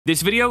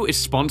This video is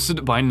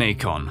sponsored by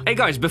Nacon. Hey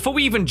guys, before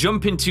we even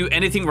jump into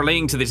anything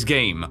relating to this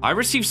game, I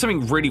received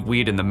something really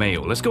weird in the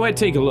mail. Let's go ahead and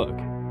take a look.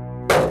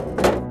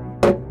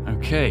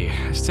 Okay,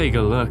 let's take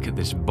a look at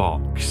this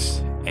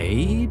box.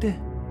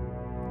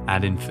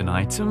 Ad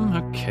Infinitum,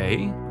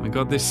 okay. We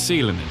got this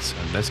seal in it, so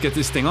let's get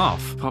this thing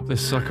off. Pop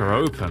this sucker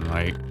open,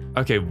 like...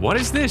 Okay, what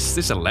is this?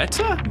 This a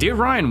letter? Dear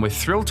Ryan, we're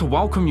thrilled to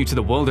welcome you to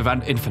the world of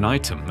Ad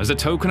Infinitum. As a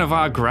token of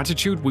our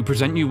gratitude, we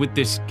present you with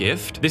this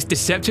gift. This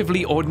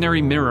deceptively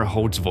ordinary mirror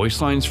holds voice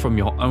lines from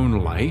your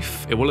own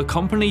life. It will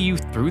accompany you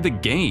through the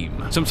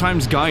game,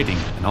 sometimes guiding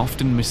and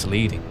often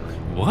misleading.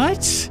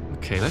 What?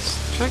 Okay,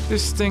 let's check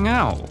this thing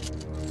out.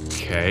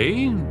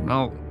 Okay,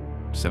 well,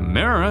 it's a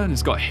mirror and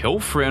it's got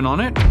Hilf written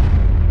on it.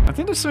 I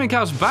think there's something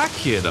else back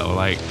here though,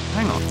 like,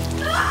 hang on.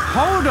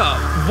 Hold up,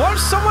 what?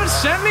 Someone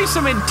sent me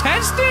some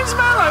intestines,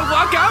 man?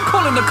 Like, okay, I'm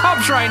calling the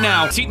cops right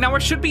now. See, now I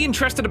should be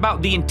interested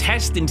about the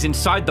intestines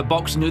inside the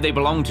box and who they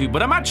belong to,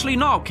 but I'm actually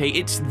not, okay?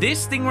 It's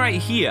this thing right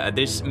here,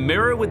 this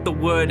mirror with the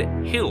word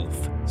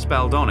Hilf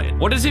spelled on it.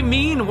 What does it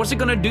mean? What's it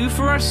gonna do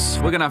for us?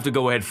 We're gonna have to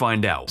go ahead and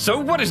find out. So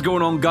what is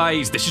going on,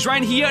 guys? This is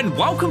Ryan here, and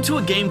welcome to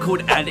a game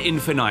called Ad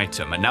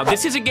Infinitum. And now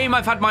this is a game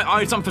I've had my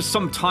eyes on for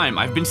some time.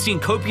 I've been seeing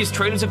copious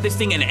trailers of this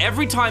thing, and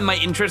every time my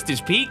interest is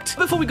piqued.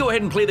 Before we go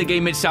ahead and play the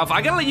game itself,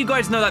 I gotta let you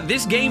guys know that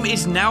this game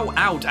is now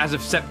out as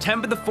of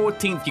September the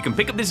 14th. You can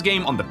pick up this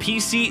game on the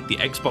PC, the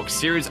Xbox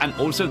Series, and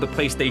also the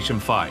PlayStation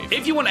 5.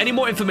 If you want any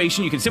more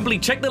information, you can simply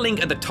check the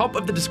link at the top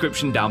of the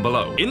description down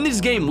below. In this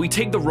game, we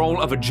take the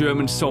role of a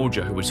German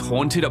soldier who is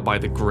haunted by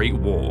the Great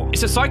War.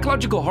 It's a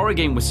psychological horror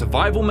game with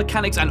survival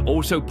mechanics and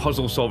also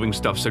puzzle-solving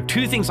stuff, so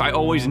two things I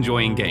always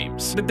enjoy in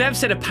games. The dev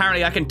said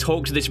apparently I can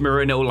talk to this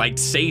mirror and it'll like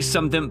say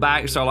something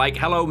back, so like,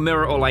 hello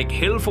mirror, or like,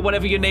 Hilf, or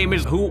whatever your name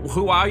is.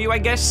 Who are you, I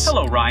guess?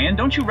 Hello, Ryan.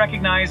 Don't you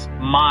recognize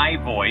my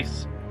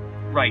voice?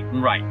 Right.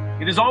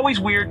 It is always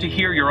weird to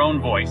hear your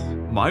own voice.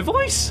 My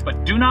voice?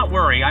 But do not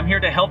worry, I'm here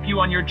to help you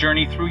on your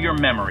journey through your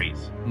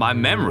memories. My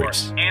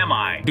memories? Or am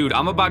I? Dude,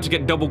 I'm about to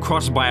get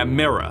double-crossed by a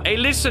mirror. Hey,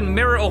 listen,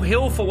 mirror or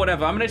Hilf or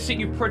whatever, I'm gonna sit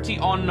you pretty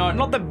on,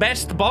 not the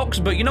best box,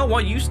 but you know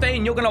what? You stay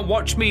and you're gonna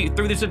watch me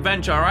through this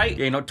adventure, all right?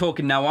 You're not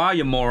talking now, are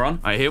you, moron?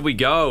 All right, here we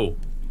go.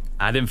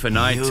 Ad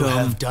Infinitum. You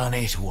have done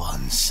it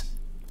once.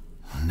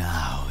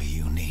 Now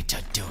you need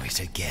to do it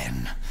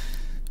again.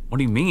 What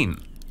do you mean?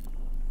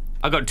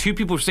 I got two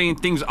people saying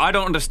things I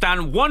don't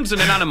understand. One's an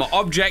inanimate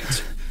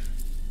object,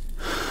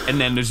 and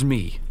then there's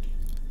me.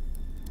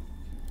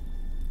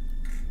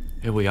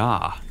 Here we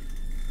are.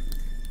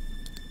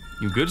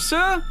 You good,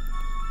 sir?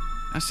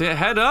 That's it,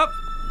 head up.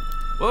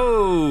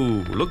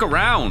 Whoa, look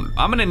around.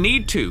 I'm gonna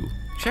need to.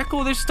 Check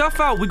all this stuff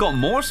out. We got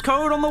Morse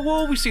code on the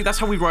wall. We see that's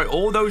how we write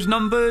all those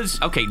numbers.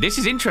 Okay, this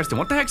is interesting.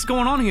 What the heck's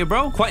going on here,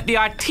 bro? Quite the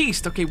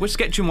artiste. Okay, we're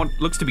sketching what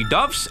looks to be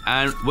doves,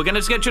 and we're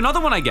gonna sketch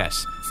another one, I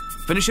guess.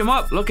 Finish him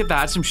up. Look at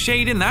that. Some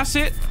shading. That's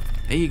it.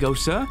 There you go,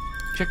 sir.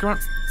 Check around.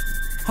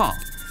 Huh.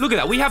 Look at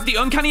that. We have the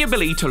uncanny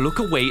ability to look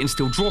away and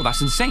still draw.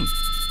 That's insane.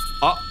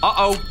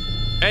 Uh-oh.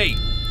 Hey,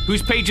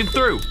 who's paging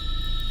through?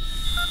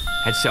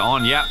 Headset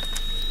on, yeah.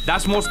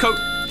 That's Morse code.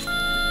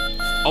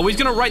 Oh, he's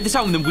gonna write this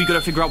out and then we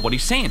gotta figure out what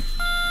he's saying.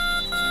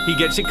 He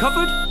gets it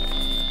covered.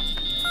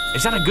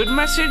 Is that a good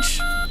message?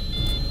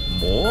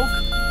 Morgue?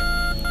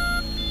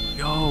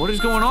 Yo, what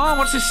is going on?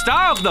 What's his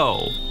style,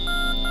 though?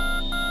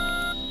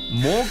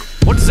 Morgue?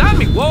 What does that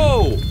mean?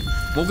 Whoa!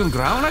 Morgan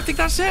Ground, I think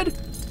that said?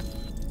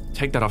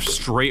 Take that off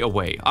straight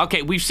away.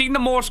 Okay, we've seen the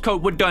Morse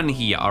code. We're done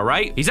here, all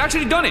right? He's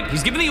actually done it.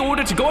 He's given the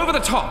order to go over the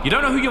top. You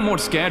don't know who you're more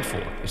scared for,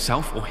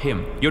 yourself or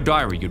him. Your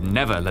diary, you'd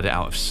never let it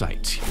out of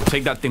sight. We'll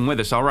take that thing with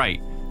us, all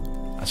right?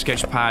 A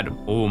sketch pad.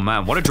 Oh,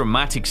 man, what a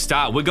dramatic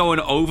start. We're going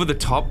over the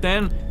top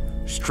then,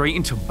 straight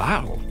into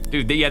battle.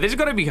 Dude, yeah, this is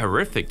gonna be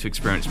horrific to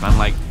experience, man.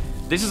 Like,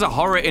 this is a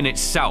horror in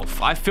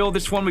itself. I feel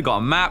this one. We got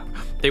a map.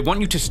 They want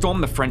you to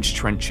storm the French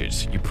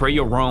trenches. You pray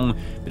you're wrong,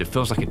 but it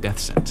feels like a death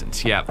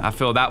sentence. Yeah, I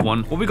feel that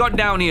one. What we got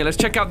down here? Let's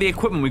check out the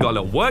equipment. We got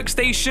a little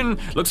workstation.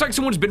 Looks like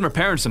someone's been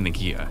repairing something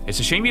here. It's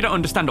a shame you don't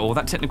understand all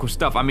that technical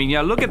stuff. I mean,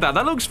 yeah, look at that.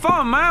 That looks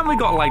fun, man. We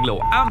got like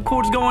little amp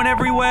cords going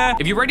everywhere.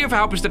 If you're ready for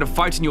help instead of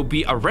fighting, you'll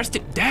be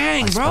arrested.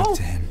 Dang, bro. I spoke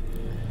to him.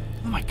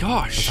 Oh my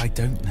gosh. But I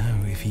don't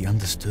know if he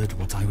understood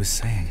what I was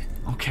saying.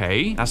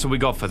 Okay, that's what we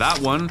got for that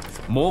one.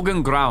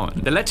 Morgan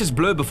Ground. The letters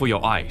blur before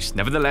your eyes.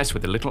 Nevertheless,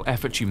 with a little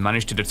effort, you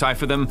managed to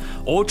decipher them.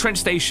 All trench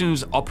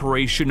stations,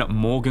 Operation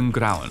Morgan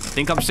Ground. I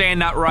think I'm saying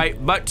that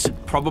right, but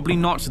probably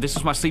not. So this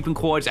is my sleeping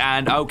quarters,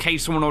 and okay,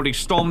 someone already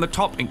stormed the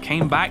top and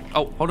came back.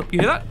 Oh, hold up, you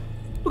hear that?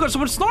 We got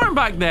someone snoring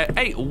back there.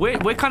 Hey, we're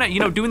kind of,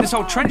 you know, doing this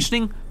whole trench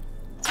thing.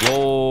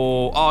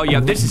 Whoa, oh yeah,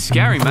 this is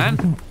scary,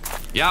 man.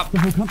 Yep.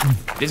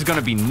 This is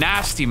gonna be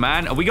nasty,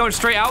 man. Are we going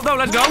straight out, though?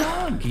 Let's go.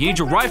 You need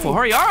your rifle.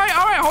 Hurry. All right.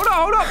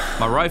 Hold up.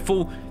 My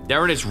rifle.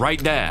 There it is,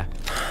 right there.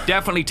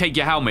 Definitely take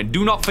your helmet.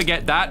 Do not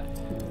forget that.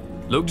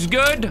 Looks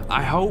good,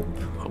 I hope.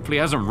 Hopefully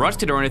it hasn't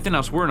rusted or anything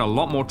else. We're in a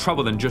lot more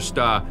trouble than just,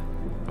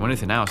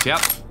 anything else.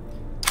 Yep.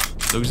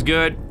 Looks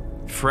good.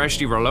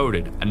 freshly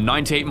reloaded. A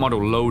 98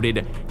 model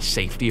loaded,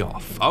 safety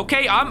off.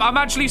 Okay, I'm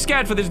actually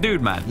scared for this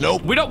dude, man.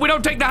 Nope. We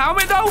don't take the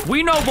helmet, though?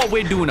 We know what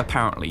we're doing,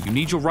 apparently. You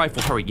need your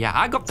rifle, hurry. Yeah,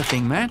 I got the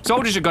thing, man.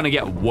 Soldiers are gonna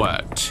get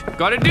worked.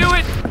 Gotta do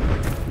it.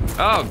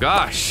 Oh,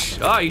 gosh.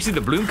 Oh, you see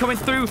the balloon coming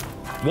through?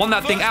 Want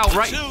that thing out,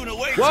 right?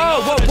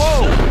 Whoa, whoa,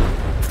 whoa.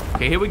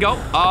 Okay, here we go.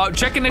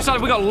 Checking this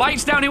out. We got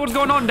lights down here. What's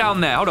going on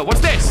down there? Hold on,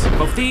 what's this?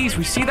 Both these,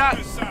 we see that?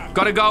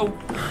 Gotta go.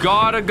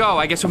 Gotta go.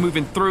 I guess we're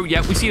moving through.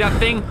 Yep, we see that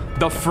thing.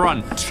 The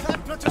front.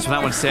 That's what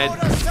that one said.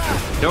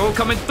 They're all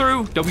coming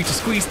through. Don't need to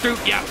squeeze through.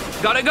 Yeah,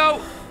 gotta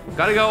go.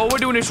 Gotta go. All we're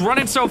doing is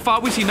running so far.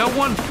 We see no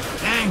one.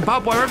 Dang,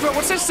 barbed wire everywhere.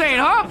 What's this saying,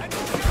 huh?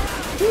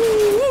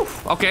 Woo.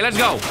 Okay, let's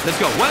go. Let's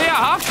go. Well, yeah,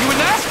 huh? You in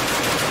there?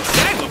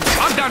 Dang,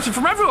 I'm bouncing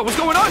from everywhere. What's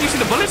going on? You see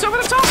the bullets over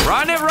the top?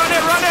 Run it, run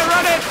it, run it,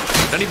 run it.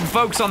 Don't even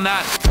focus on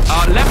that.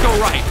 Left or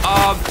right?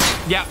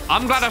 Yeah,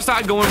 I'm glad I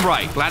started going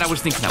right. Glad I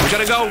was thinking that. We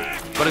gotta go.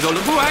 Gotta go.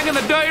 Look, we're hanging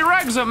the dirty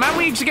rags up, man.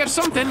 We need to get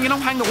something, you know,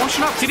 hang the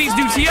washing up. See these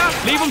dudes here?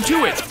 Leave them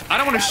to it. I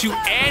don't want to shoot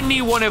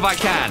anyone if I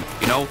can,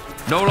 you know?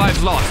 No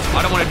lives lost.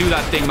 I don't want to do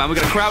that thing, man. We're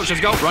gonna crouch.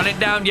 Let's go. Run it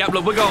down. Yep,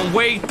 look, we're going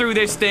way through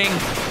this thing.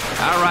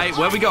 All right,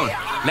 where are we going?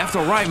 Left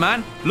or right,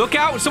 man? Look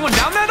out. Someone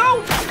down there,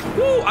 though?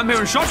 Woo, I'm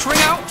hearing shots ring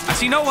out. I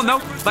see no one,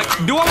 though. Like,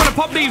 do I want to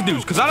pop these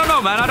dudes? Because I don't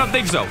know, man. I don't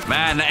think so.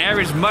 Man, the air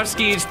is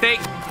musky. It's thick.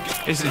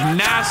 This is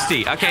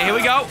nasty. Okay, here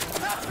we go.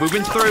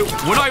 Moving through.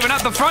 We're not even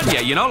at the front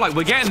yet, you know? Like,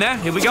 we're getting there.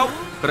 Here we go.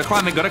 Gotta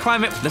climb it. Gotta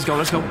climb it. Let's go.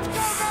 Let's go.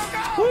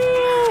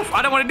 Woo.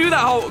 I don't want to do that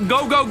whole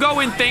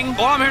go-go-going thing.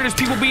 All I'm hearing is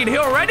people being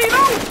here already,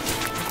 though.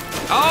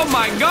 Oh,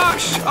 my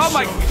gosh. Oh,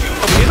 my...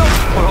 Over here, though.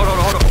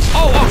 Hold on.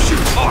 Oh, shoot.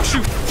 Oh,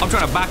 shoot. I'm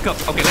trying to back up.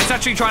 Okay, let's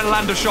actually try and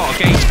land a shot,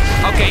 okay?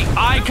 Okay,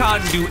 I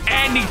can't do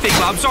anything.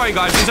 I'm sorry,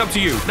 guys. It's up to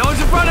you. No one's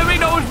in front of me.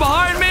 No one's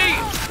behind me.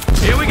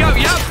 Here we go.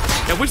 Yep.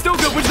 Yeah, we're still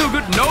good. We're still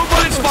good. No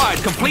bullets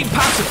fired. Complete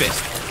pacifist.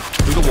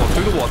 Through the wall.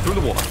 Through the wall. Through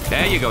the wall.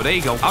 There you go. There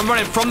you go. I'm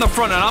running from the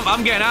front, and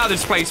I'm getting out of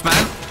this place,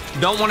 man.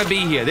 Don't want to be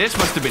here. This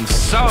must have been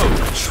so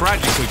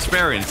tragic to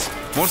experience.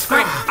 More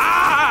scream.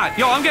 Ah!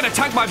 Yo, I'm getting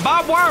attacked by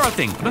barbed wire, I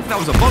think. I don't think that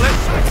was a bullet.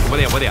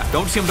 Where they at?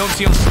 Don't see him. Don't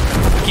see him.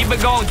 Keep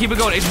it going. Keep it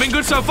going. It's been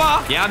good so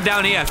far. Yeah, I'm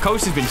down here.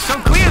 Coast has been so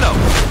clear, though.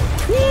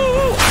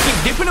 Woo! I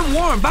keep dipping and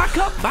warm. Back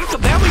up. Back up.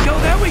 There we go.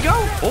 There we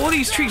go. All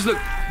these trees look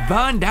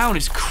burned down.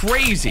 It's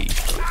crazy.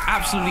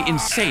 Absolutely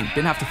insane.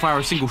 Didn't have to fire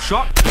a single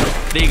shot.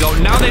 There you go.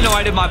 Now they know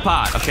I did my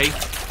part. Okay?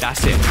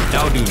 That's it.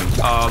 That'll do me.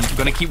 I'm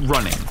gonna keep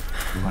running.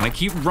 I'm gonna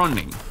keep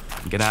running.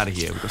 Get out of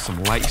here. We've got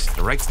some lights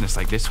directing us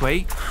like this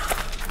way.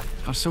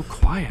 I was so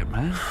quiet,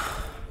 man.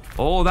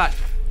 All that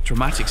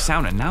dramatic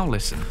sound, and now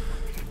listen.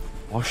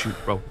 Oh, shoot,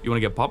 bro. You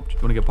wanna get popped? You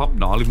wanna get popped?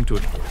 No, I'll leave him to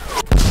it.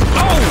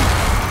 Oh!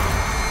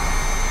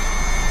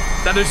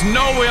 That there's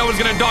no way I was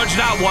gonna dodge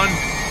that one.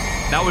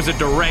 That was a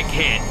direct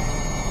hit.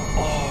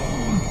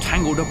 Oh, I'm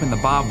tangled up in the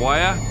barbed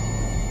wire.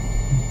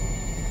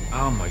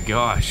 Oh my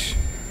gosh.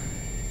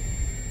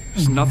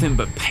 There's nothing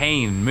but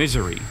pain and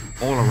misery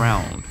all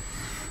around.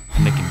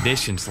 And the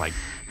conditions like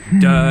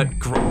dirt,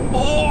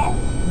 oh!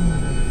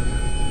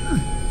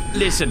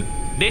 Listen,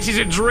 this is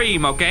a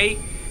dream, okay?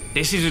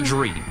 This is a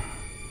dream.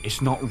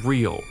 It's not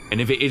real.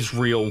 And if it is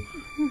real,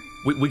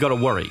 we gotta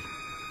worry.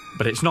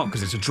 But it's not,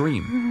 because it's a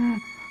dream.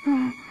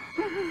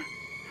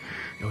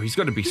 Yo, he's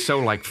gotta be so,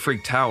 like,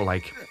 freaked out,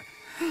 like,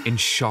 in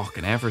shock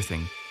and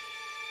everything.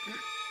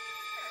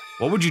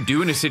 What would you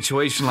do in a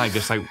situation like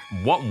this? Like,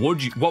 what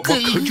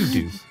could you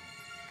do?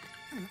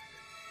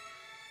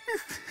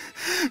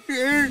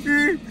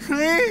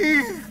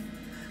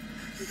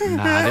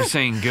 Nah, this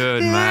ain't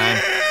good,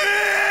 man.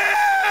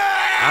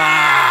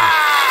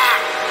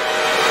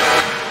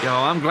 Yo,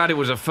 I'm glad it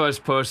was a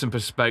first-person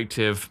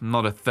perspective,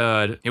 not a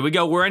third. Here we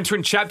go, we're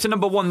entering chapter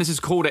number 1. This is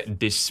called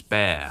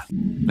Despair.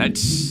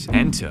 Let's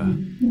enter.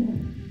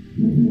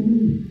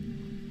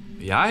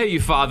 Yeah, I hear you,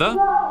 Father.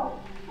 No!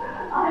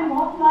 I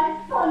want my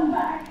son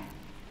back!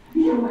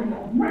 You and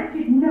your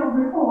wretched no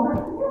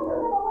reporter!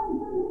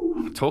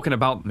 Talking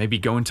about maybe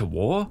going to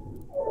war?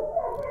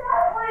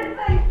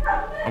 Everything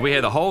from me! We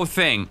hear the whole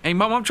thing. Hey,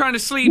 Mom, I'm trying to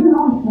sleep.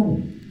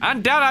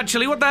 And Dad,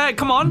 actually, what the heck?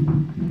 Come on.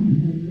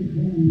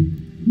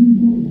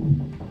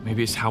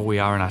 Maybe it's how we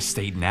are in our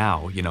state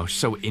now, you know,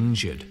 so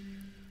injured.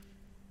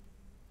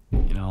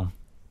 You know,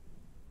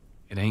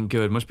 it ain't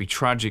good. It must be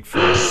tragic for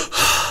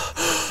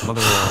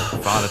mother or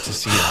father to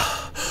see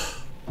that.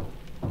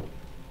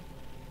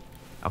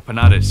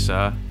 Apanadas,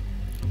 sir.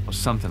 Or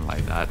something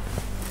like that.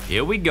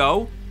 Here we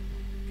go.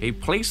 Okay,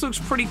 place looks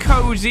pretty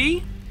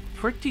cozy.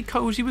 Pretty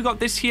cozy. We got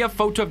this here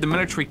photo of the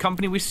military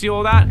company. We see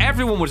all that.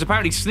 Everyone was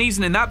apparently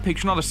sneezing in that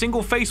picture. Not a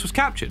single face was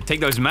captured. Take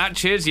those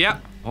matches.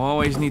 Yep.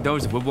 Always need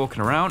those if we're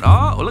walking around.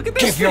 Oh, look at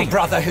this Give thing. your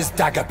brother his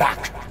dagger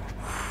back.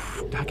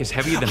 Dagger's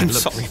heavier than it I'm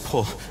looks. sorry,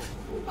 Paul.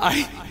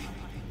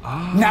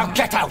 Now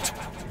get out,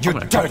 you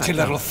dirty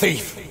little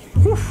thief.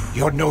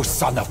 You're no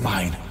son of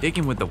mine.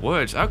 Digging with the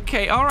words.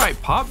 Okay, all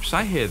right, Pops.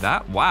 I hear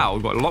that. Wow,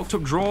 we've got locked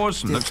up drawers.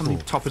 Some notes on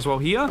the top as well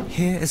here.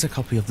 Here is a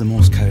copy of the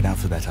Morse code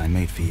alphabet I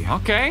made for you.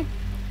 Okay.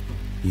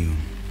 You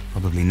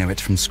probably know it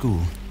from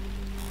school.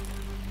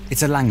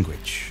 It's a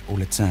language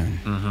all its own.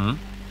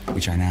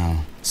 which I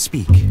now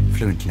speak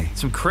fluently.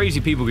 Some crazy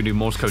people can do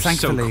Morse code so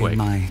Thankfully, quick.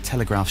 my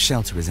telegraph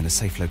shelter is in a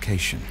safe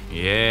location.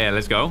 Yeah,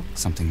 let's go.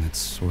 Something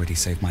that's already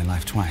saved my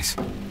life twice.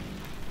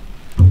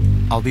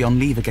 I'll be on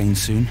leave again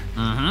soon.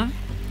 Mm-hmm.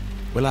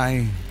 Will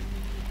I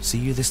see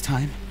you this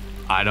time?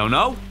 I don't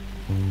know.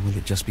 Or will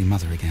it just be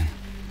Mother again?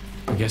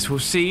 I guess we'll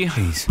see.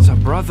 Please. It's our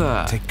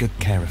brother. Take good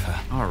care of her.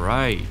 All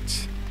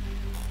right.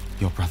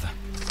 Your brother.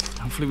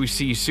 Hopefully we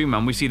see you soon,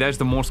 man. We see there's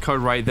the Morse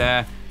code right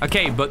there.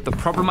 Okay, but the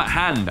problem at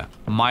hand.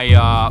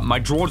 My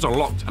drawers are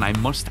locked and I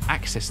must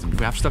access them. Do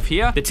we have stuff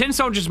here? The Tin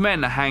Soldier's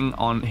men hang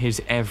on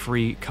his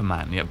every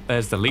command. Yep,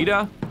 there's the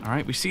leader. All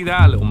right, we see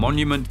that. A little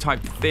monument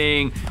type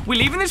thing. We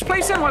leaving this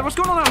place then? Like, what's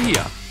going on out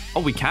here?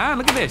 Oh, we can.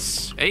 Look at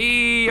this.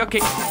 Hey, okay.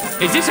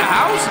 Is this a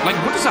house? Like,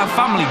 what does our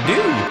family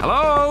do?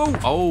 Hello?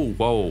 Oh,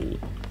 whoa.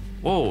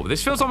 Whoa,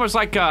 this feels almost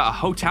like a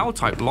hotel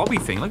type lobby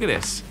thing. Look at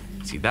this.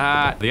 See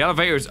that? The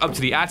elevator is up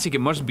to the attic. It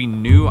must be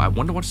new. I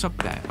wonder what's up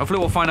there. Hopefully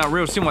we'll find out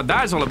real soon what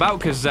that is all about,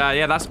 because,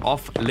 yeah, that's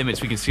off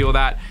limits. We can see all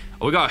that.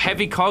 Oh, we got a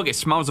heavy cog. It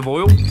smells of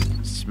oil.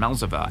 It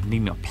smells of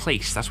needing a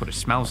place. That's what it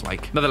smells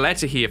like. Another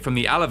letter here from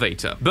the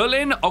elevator.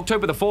 Berlin,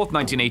 October the 4th,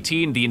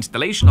 1918. The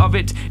installation of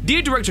it.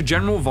 Dear Director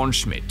General von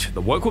Schmidt,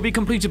 the work will be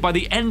completed by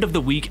the end of the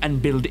week and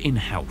built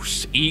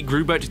in-house. E.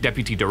 Grubert,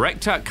 Deputy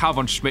Director, Karl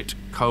von Schmidt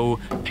Co.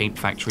 Paint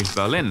Factories,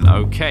 Berlin.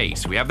 Okay,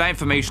 so we have that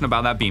information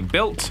about that being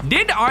built.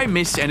 Did I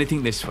miss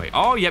anything this way?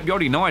 Oh, yep, you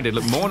already know I did.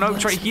 Look, more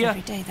notes right here.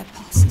 Every day that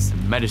passes.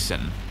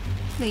 Medicine.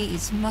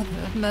 Please, Mother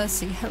of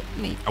Mercy, help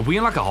me. Are we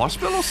in like a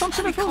hospital or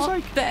something? I It feels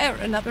can't like. bear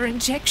another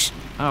injection.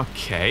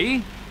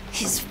 Okay.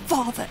 His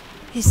father,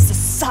 his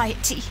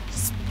society,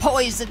 his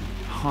poison.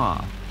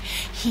 Huh.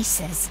 He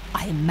says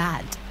I'm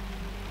mad.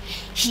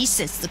 He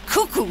says the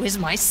cuckoo is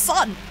my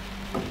son.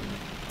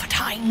 But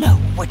I know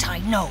what I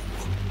know.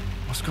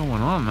 What's going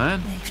on,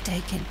 man? They've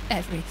taken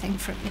everything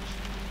from me.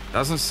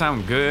 Doesn't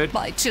sound good.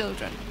 My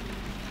children.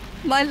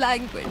 My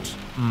language.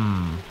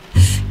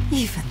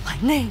 Even my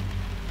name.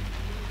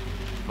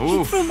 He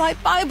Oof. threw my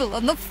Bible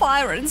on the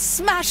fire and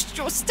smashed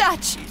your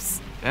statues.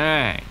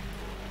 Dang.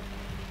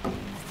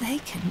 They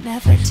can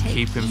never take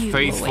keep him you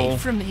faithful. away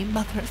from me,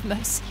 Mother of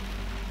Mercy.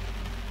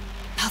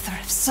 Mother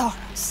of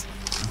Sorrows.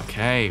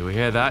 Okay, we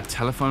hear that.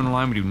 Telephone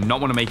line. We do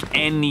not want to make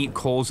any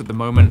calls at the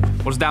moment.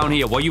 What's down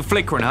here? Why are you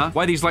flickering, huh?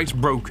 Why are these lights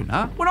broken,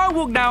 huh? When I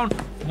walk down,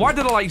 why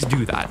do the lights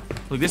do that?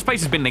 Look, this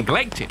place has been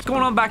neglected. What's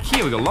going on back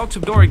here? We got locked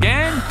up door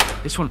again.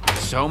 This one,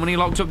 so many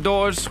locked up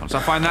doors. Once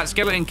I find that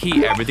skeleton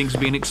key, everything's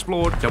being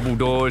explored. Double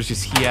doors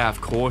just here.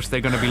 Of course,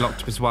 they're going to be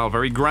locked up as well.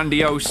 Very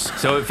grandiose.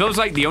 So it feels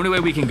like the only way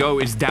we can go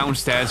is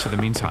downstairs for the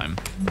meantime.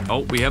 Oh,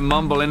 we hear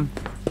mumbling.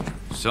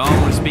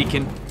 Someone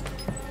speaking.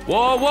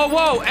 Whoa, whoa,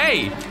 whoa.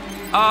 Hey.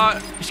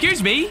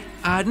 Excuse me?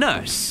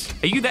 Nurse,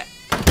 are you there?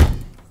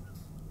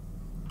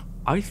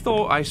 I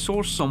thought I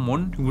saw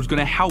someone who was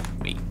gonna help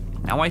me.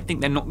 Now I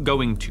think they're not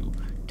going to.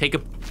 Take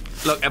a...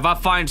 Look, if I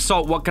find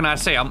salt, what can I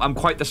say? I'm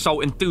quite the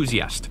salt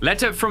enthusiast.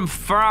 Letter from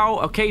Frau,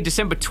 okay,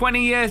 December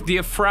 20th.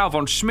 Dear Frau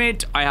von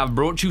Schmidt, I have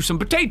brought you some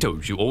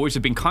potatoes. You always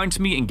have been kind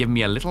to me and given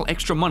me a little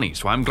extra money,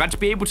 so I'm glad to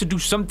be able to do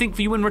something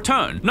for you in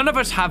return. None of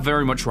us have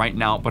very much right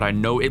now, but I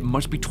know it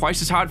must be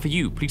twice as hard for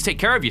you. Please take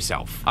care of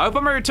yourself. I hope I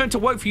may return to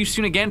work for you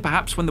soon again,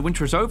 perhaps when the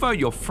winter is over.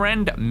 Your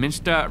friend,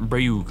 Mr.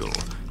 Breugel.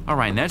 All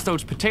right, there's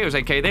those potatoes.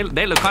 Okay, they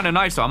look kind of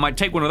nice, though. I might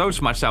take one of those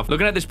for myself.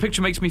 Looking at this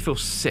picture makes me feel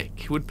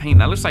sick. Wood paint.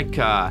 That looks like,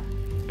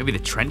 maybe the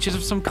trenches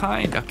of some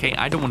kind? Okay,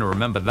 I don't want to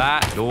remember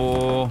that.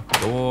 Door,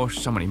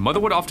 somebody. Mother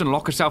would often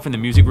lock herself in the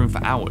music room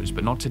for hours,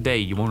 but not today.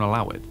 You won't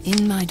allow it.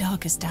 In my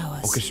darkest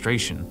hours.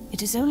 Orchestration.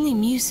 It is only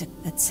music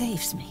that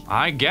saves me.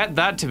 I get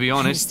that, to be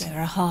honest. Is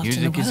there a heart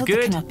Music in the is world good.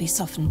 that cannot be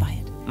softened by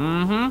it?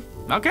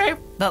 Mm-hmm. Okay.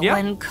 But yeah.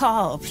 when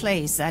Carl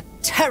plays that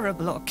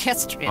terrible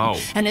orchestrion Oh.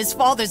 and his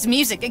father's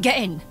music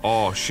again,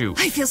 Oh, shoot.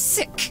 I feel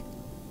sick.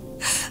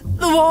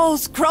 The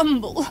walls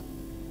crumble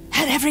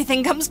and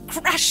everything comes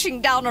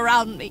crashing down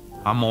around me.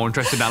 I'm more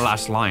interested in that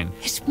last line.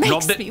 It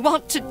makes me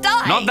want to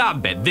die. Not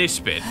that bit, this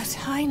bit. But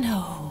I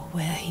know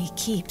where he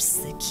keeps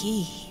the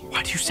key.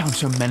 Why do you sound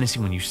so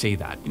menacing when you say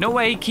that? You know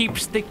where he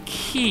keeps the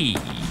key,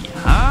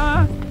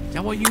 huh? Is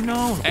that what you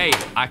know? Hey,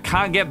 I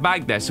can't get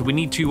back there, so we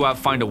need to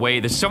find a way.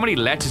 There's so many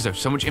letters, there's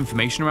so much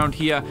information around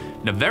here,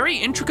 and a very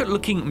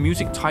intricate-looking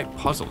music-type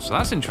puzzle, so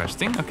that's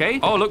interesting, okay.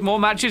 Oh, look, more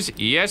matches.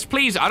 Yes,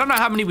 please. I don't know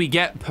how many we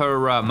get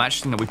per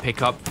match thing that we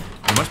pick up.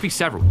 There must be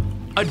several.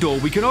 A door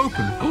we can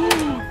open.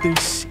 Oh,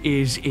 this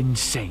is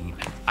insane.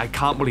 I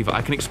can't believe it.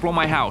 I can explore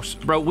my house.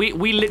 Bro, we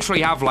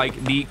literally have,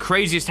 like, the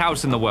craziest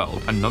house in the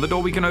world. Another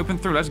door we can open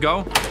through. Let's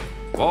go.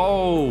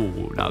 Oh,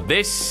 now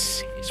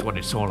this is what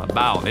it's all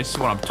about. This is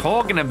what I'm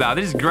talking about.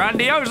 This is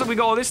grandiose. Look, we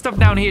got all this stuff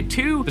down here,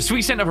 too. The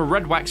sweet scent of a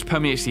red wax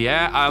permeates the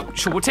air.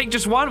 Sure, we'll take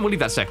just one. We'll leave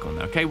that second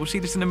one, okay? We'll see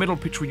this in the middle.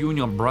 Picture you and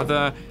your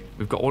brother.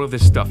 We've got all of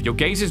this stuff. Your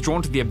gaze is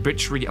drawn to the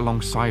obituary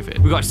alongside it.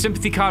 We've got a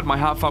sympathy card. My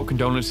heartfelt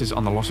condolences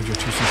on the loss of your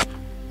two sons.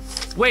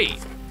 Wait,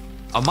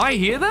 am I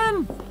here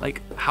then?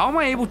 Like, how am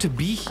I able to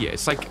be here?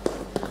 It's like,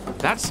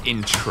 that's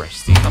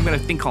interesting. I'm gonna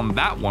think on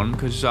that one,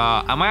 because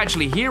am I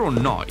actually here or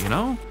not, you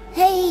know?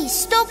 Hey,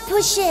 stop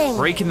pushing!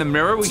 Breaking the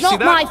mirror, we It's see not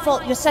that? my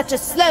fault you're such a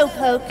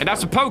slowpoke. And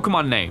that's a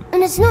Pokemon name.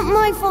 And it's not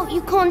my fault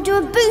you can't do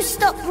a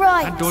boost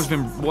upright. That door's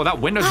been, well, that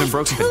window's been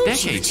broken for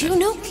decades. You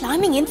no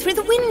climbing in through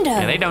the window.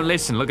 Yeah, they don't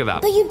listen, look at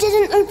that. But you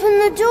didn't open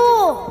the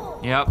door.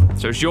 Yep,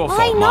 so it's your I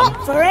fault, Mom.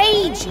 knocked for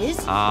ages.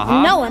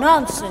 Uh-huh. No one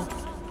answered.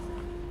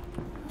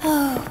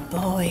 Oh,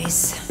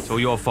 boys. It's all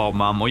your fault,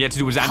 Mom. All you had to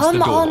do was answer the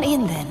Come door. on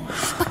in then.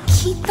 But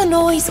keep the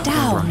noise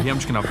down. Right, yeah, I'm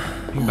just gonna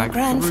ping My back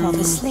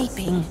grandfather's through.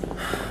 sleeping.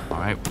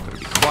 Alright, we're gonna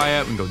be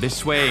quiet. We can go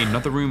this way,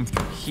 another room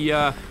through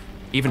here.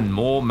 Even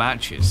more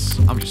matches.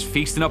 I'm just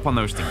feasting up on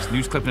those things.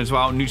 News clipping as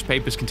well.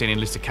 Newspapers containing a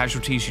list of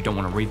casualties. You don't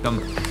want to read them.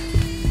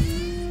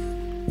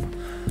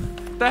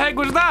 The heck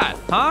was that?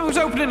 Huh? Who's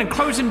opening and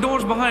closing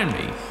doors behind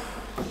me?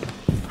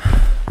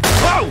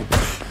 Whoa!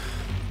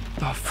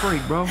 The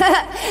freak, bro.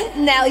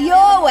 Now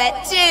you're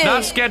wet too.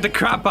 That scared the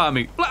crap out of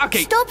me.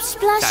 Okay. Stop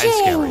splashing. That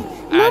is scary.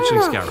 Actually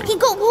Mama, scary. He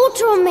got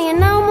water on me and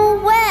now I'm all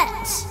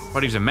wet.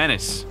 But he's a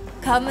menace.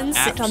 Come and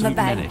sit on the Absolute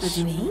bank menace.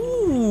 with me.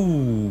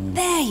 Ooh.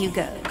 There you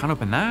go. Can't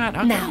open that.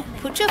 Okay. Now,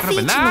 put your Can't feet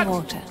open in that. the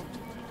water.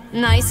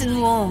 Nice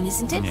and warm,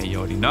 isn't it? Yeah, you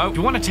already know. Do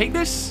you want to take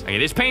this? Okay,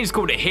 this painting's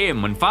called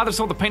Him. When Father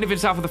saw the painting of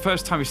himself for the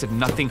first time, he said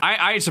nothing.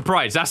 I ain't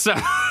surprised. That's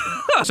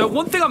So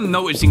one thing I'm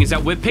noticing is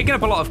that we're picking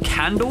up a lot of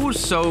candles,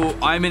 so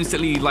I'm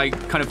instantly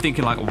like kind of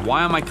thinking like,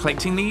 why am I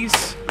collecting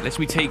these? Let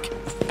me take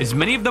as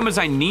many of them as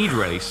I need,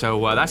 really.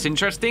 So that's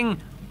interesting.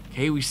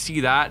 Okay, we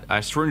see that.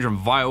 Syringe and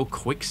vial,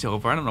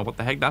 quicksilver. I don't know what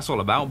the heck that's all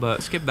about,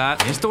 but skip that.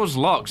 This door's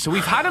locked. So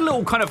we've had a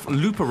little kind of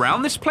loop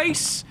around this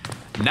place.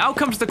 Now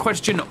comes the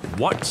question,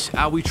 what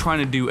are we trying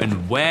to do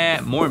and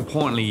where, more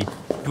importantly,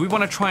 do we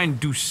want to try and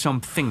do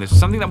something? There's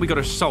something that we got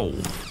to solve.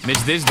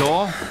 Missed this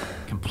door.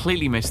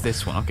 Completely missed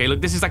this one. Okay,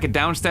 look, this is like a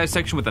downstairs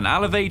section with an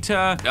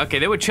elevator. Okay,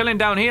 they were chilling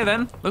down here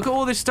then. Look at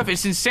all this stuff.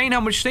 It's insane how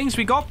much things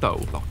we got though.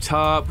 Locked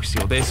up. We see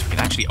all this. We can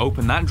actually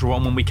open that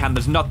drawer when we can.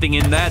 There's nothing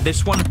in there.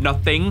 This one,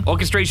 nothing.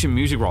 Orchestration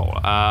music roll.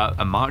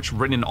 A march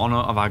written in honor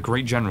of our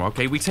great general.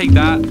 Okay, we take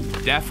that.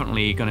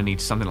 Definitely gonna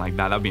need something like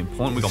that. That'd be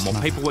important. We got more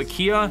paperwork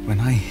here. When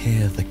I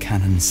hear the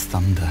cannon's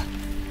thunder,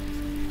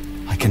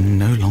 I can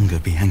no longer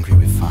be angry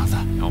with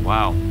Father. Oh,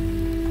 wow.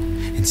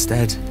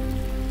 Instead,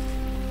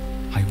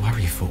 I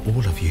worry for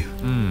all of you.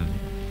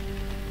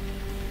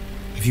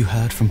 Have you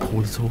heard from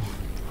Paul at all?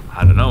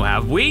 I don't know,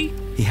 have we?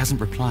 He hasn't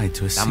replied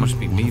to a That must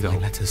be single me, one of my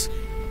though. letters.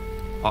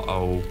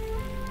 Uh-oh.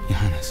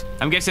 Johannes.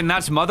 I'm guessing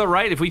that's Mother,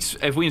 right? If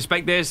we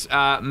inspect this,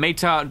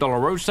 Meta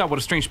Dolorosa, what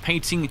a strange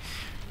painting.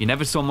 You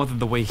never saw Mother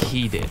the way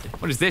he did.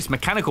 What is this?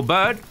 Mechanical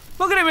bird?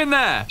 Look at him in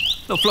there.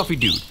 Little fluffy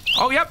dude.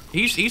 Oh, yep.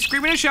 He's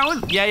screaming and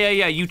shouting.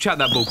 Yeah. You chat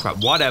that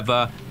bullcrap.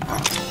 Whatever.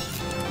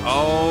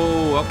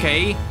 Oh,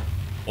 okay.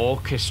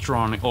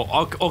 Orchestrion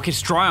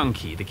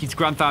key. The key to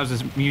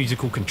grandfather's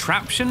musical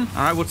contraption.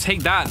 All right, we'll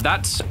take that.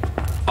 That's...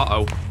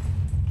 Uh-oh.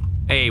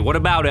 Hey, what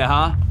about it,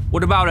 huh?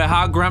 What about it,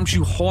 huh, Gramps?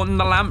 You haunting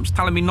the lamps,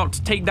 telling me not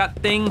to take that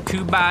thing?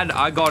 Too bad,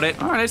 I got it.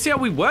 All right, let's see how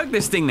we work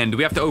this thing then. Do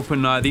we have to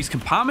open these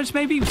compartments,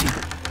 maybe?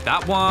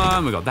 That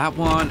one, we got that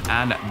one,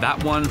 and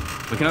that one.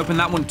 We can open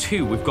that one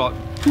too. We've got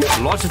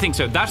lots of things.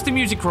 So that's the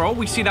music roll.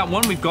 We see that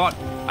one. We've got...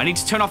 I need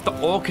to turn off the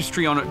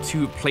orchestrion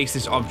to place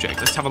this object.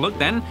 Let's have a look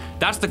then.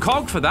 That's the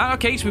cog for that.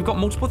 Okay, so we've got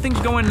multiple things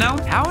going now.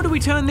 How do we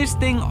turn this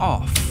thing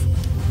off?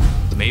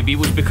 Maybe it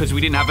was because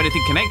we didn't have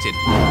anything connected.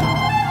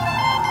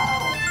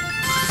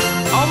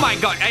 Oh my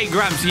god, hey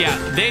Gramps, yeah,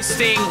 this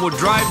thing would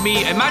drive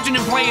me. Imagine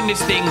him playing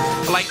this thing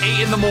at like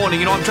 8 in the morning,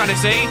 you know what I'm trying to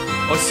say?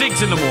 Or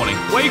 6 in the morning.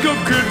 Wake up,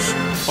 kids.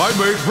 I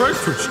made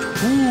breakfast.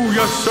 Ooh,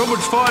 yes, so much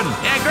fun.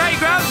 Yeah, great,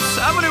 Gramps.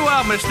 I'm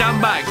gonna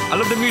stand back. I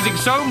love the music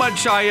so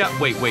much,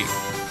 wait.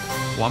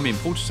 Well, I'm being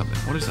pulled to something.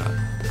 What is that?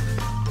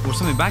 There's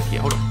something back here.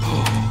 Hold on.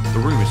 Oh, the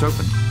room is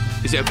open.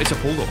 It's a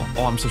pull door.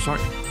 Oh, I'm so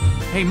sorry.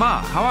 Hey,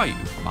 Ma, how are you?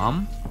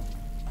 Mom?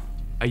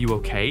 Are you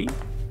okay?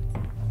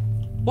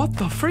 What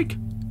the freak?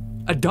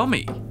 A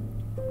dummy.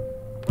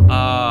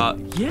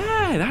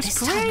 Yeah, that's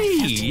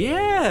great.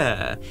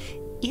 Yeah.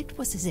 It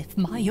was as if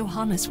my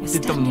Johannes was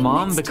Did the standing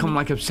mom next to become me,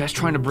 like obsessed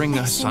trying to bring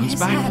her resting sons his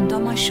back? hand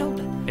on my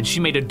shoulder. And she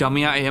made a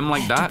dummy out of him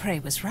like that? Dupre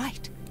was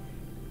right.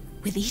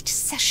 With each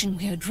session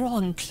we are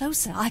drawing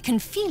closer, I can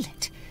feel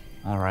it.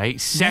 All right,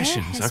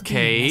 sessions, There has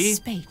okay. been a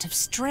spate of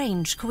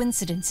strange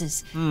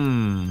coincidences.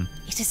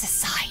 It is a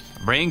sign.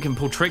 Brain can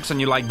pull tricks on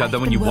you like that, though,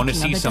 I've when you been want to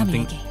working on see the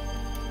dummy something. again.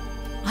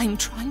 I'm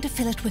trying to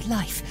fill it with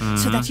life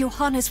so that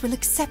Johannes will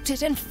accept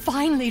it and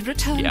finally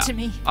return to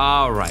me.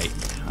 All right.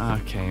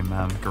 Okay,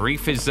 ma'am.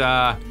 Grief is,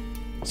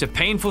 it's a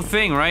painful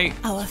thing, right?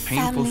 Our It's a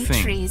painful family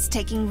thing. tree is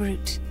taking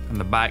root. In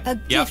the back. A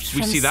Yep, gift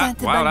we from see that.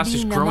 Santa Wow, that's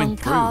just Bambina growing among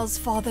through. Carl's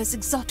father's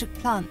exotic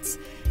plants.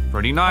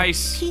 Pretty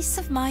nice. Piece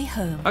of my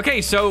home.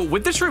 Okay, so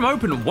with this room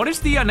open, what is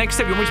the next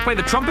step? You want me to play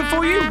the trumpet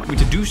for you? Want me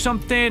to do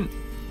something?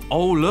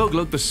 Oh,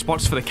 look, the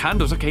spots for the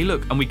candles. Okay,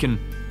 look, and we can...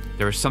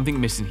 There is something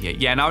missing here.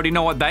 Yeah, and I already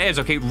know what that is.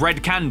 Okay,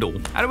 red candle.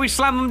 How do we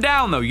slam them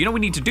down, though? You know we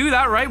need to do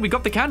that, right? We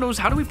got the candles.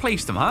 How do we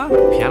place them, huh?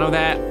 Piano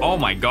there. Oh,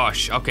 my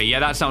gosh. Okay, yeah,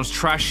 that sounds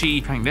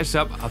trashy. Crank this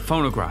up. A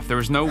phonograph. There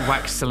is no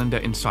wax cylinder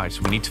inside,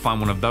 so we need to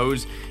find one of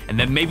those. And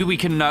then maybe we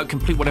can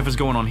complete whatever's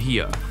going on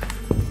here.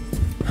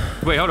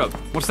 Wait, hold up.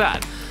 What's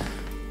that?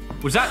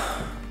 Was that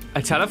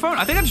a telephone?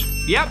 I think I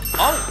just... Yep.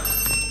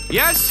 Oh.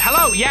 Yes.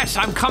 Hello. Yes,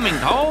 I'm coming.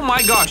 Oh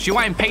my gosh, you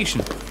are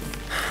impatient.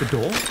 The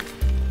door?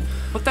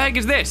 What the heck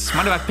is this?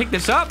 Mind if I pick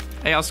this up?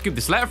 Hey, I'll scoop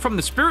this letter from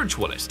the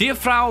spiritualist. Dear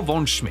Frau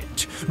von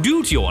Schmidt,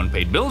 due to your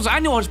unpaid bills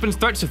and your husband's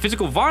threats of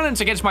physical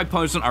violence against my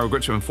person, I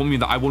regret to inform you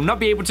that I will not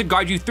be able to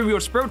guide you through your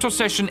spiritual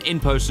session in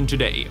person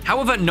today.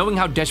 However, knowing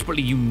how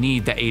desperately you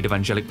need the aid of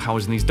angelic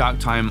powers in these dark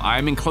times, I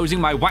am enclosing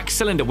my wax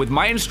cylinder with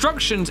my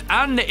instructions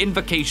and the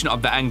invocation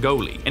of the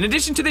Angoli. In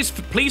addition to this,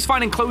 please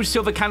find enclosed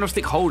silver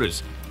candlestick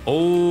holders.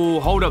 Oh,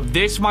 hold up.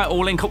 This might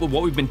all link up with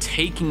what we've been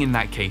taking in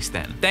that case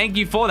then. Thank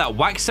you for that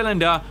wax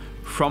cylinder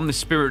from the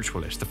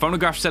spiritualist, the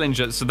phonograph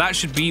cylinder, so that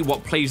should be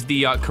what plays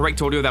the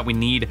correct audio that we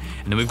need.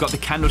 And then we've got the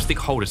candlestick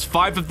holders,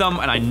 5 of them,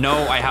 and I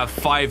know I have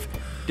 5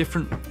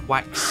 different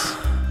wax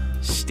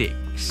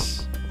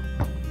sticks.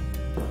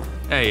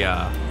 Hey,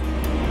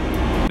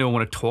 anyone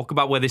want to talk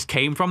about where this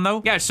came from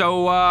though? Yeah,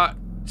 so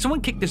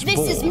someone kicked this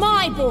ball. This is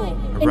my ball,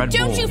 and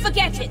don't you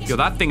forget it. Yo,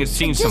 that thing has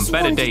seen some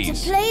better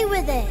days. To play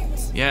with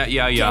it. Yeah.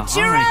 Get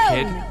your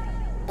Alright, own. kid.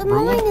 But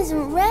mine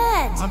isn't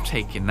red. I'm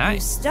taking that.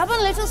 You stubborn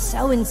little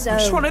so-and-so. I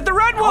just wanted the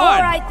red one. All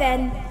right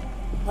then.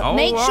 But Oh,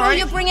 make all sure right.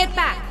 you bring it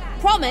back.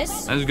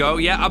 Promise? Let's go.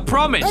 Yeah, I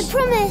promise. I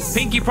promise.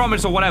 Pinky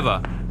promise or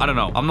whatever. I don't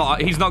know.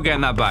 He's not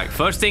getting that back.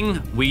 First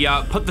thing, we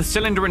put the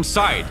cylinder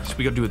inside. So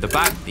we gotta do it at the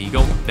back. There you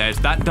go. There's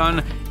that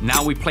done.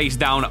 Now we place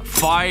down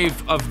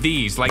 5 of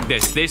these like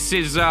this. This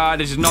is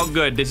not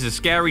good. This is a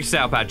scary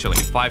setup actually.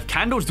 5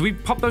 candles. Do we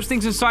pop those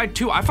things inside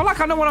too? I feel like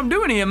I know what I'm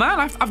doing here, man.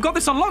 I've got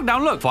this on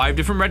lockdown. Look, 5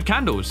 different red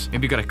candles.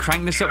 Maybe we gotta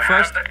crank this up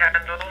first. The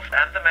candles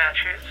and the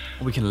matches.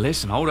 We can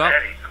listen. Hold up.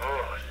 Very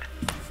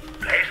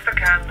good. Place the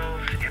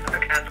candles in the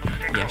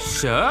candlestick. Yes,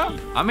 sir.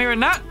 I'm hearing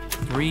that.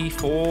 3,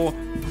 4,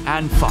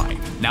 and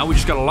 5. Now we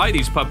just gotta light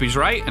these puppies,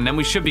 right? And then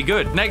we should be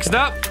good. Next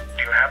up. Do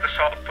you have the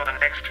salt for the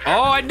next?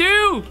 Oh, I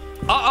do.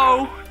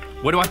 Uh-oh.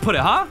 Where do I put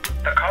it, huh?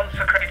 The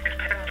consecrated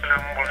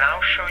pendulum will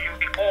now show you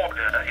the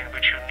order in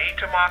which you need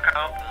to mark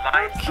out the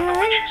lines of the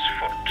witch's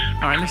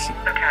foot. All right, let's see.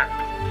 The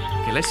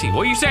candles. Okay, let's see.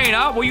 What are you saying,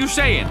 huh? What are you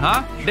saying,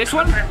 huh? This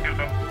one? Pendulum.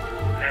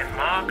 Then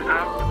mark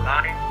out the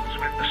lines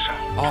with the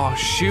salt. Oh,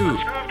 shoot.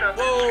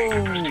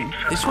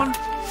 Whoa. This one?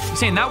 You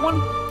saying that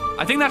one?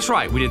 I think that's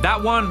right. We did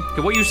that one.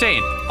 Okay, what are you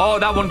saying? Oh,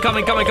 that one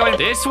coming.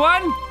 This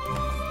one?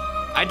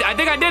 I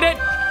think I did it.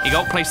 Here you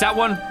go. Place that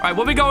one. All right,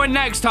 where we going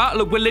next, huh?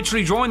 Look, we're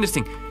literally drawing this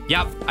thing.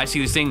 Yep, I see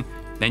this thing.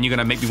 Then you're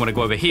gonna make me want to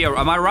go over here.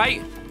 Am I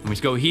right?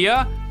 Let's go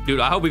here. Dude,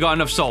 I hope we got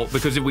enough salt,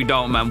 because if we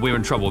don't, man, we're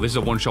in trouble. This is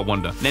a one-shot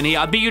wonder. Then here,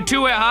 I beat you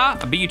to it, huh?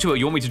 I beat you to it.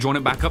 You want me to join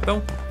it back up,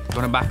 though?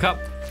 Join it back up.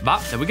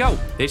 But there we go.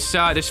 This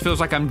feels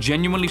like I'm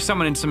genuinely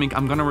summoning something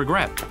I'm gonna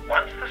regret.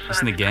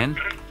 Listen again.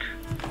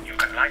 You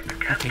can light the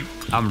candle. Okay,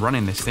 I'm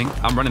running this thing.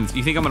 I'm running this.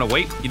 You think I'm gonna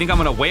wait? You think I'm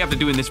gonna wait after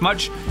doing this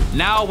much?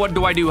 Now what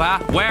do I do, huh?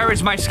 Where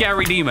is my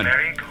scary demon?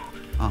 Very good.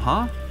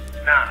 Uh-huh.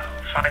 Now,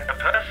 find the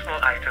personal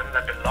item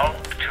that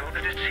belonged to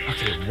the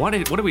deceased.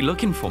 Okay, what are we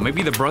looking for?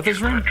 Maybe the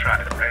brother's room?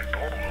 Try the red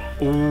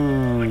ball.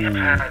 Ooh. We've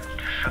had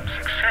some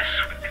success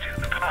with it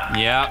in the past.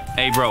 Yeah.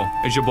 Hey, bro,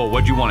 it's your ball.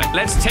 Where'd you want it?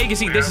 Let's take a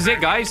seat. This is it,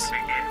 guys.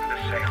 Begin the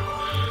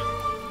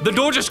seance. The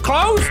door just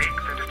closed? Take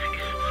the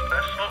deceased's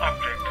personal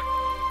object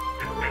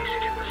and place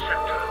it in the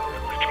center of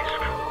the witch's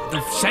foot.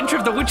 The center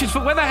of the witch's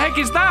foot? Where the heck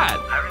is that?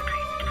 I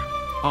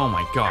repeat. Oh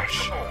my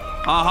gosh. Take the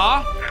ball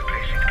Uh-huh. and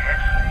place it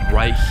carefully.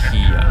 Right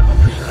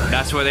here.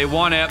 That's where they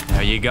want it.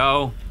 There you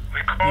go.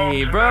 We call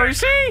Hey, bro, you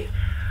see?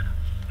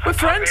 We're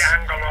friends. The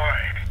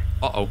Angoloid.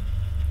 Uh-oh.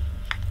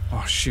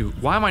 Oh, shoot.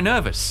 Why am I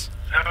nervous?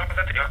 Know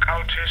that the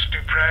occultist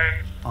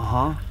Dupre,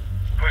 Uh-huh.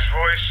 whose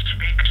voice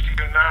speaks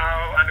to you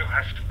now and who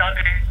has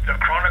studied the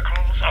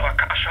chronicles of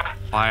Akasha,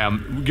 I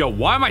am... Yo,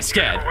 why am I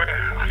scared?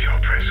 aware of your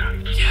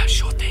presence. Yeah,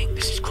 sure thing.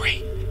 This is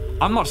great.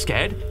 I'm not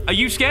scared. Are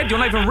you scared? You're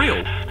not even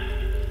real.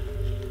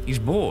 He's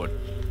bored.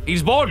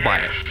 He's bored by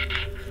it.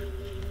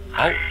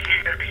 I Oh.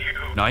 hear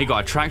you. No, he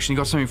got attraction. He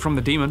got something from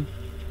the demon.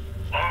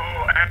 O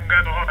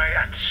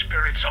Angeloi and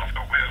spirits of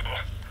the will,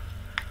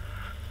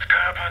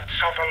 servants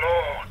of the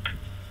Lord,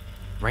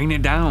 Rain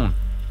it down.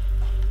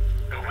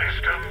 the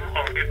wisdom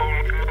of the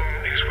old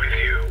moon is with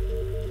you.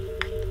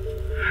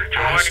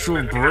 Join Astral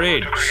with them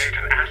bridge. to create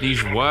an astral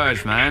These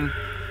words, man.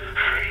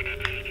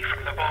 free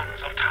from the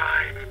bonds of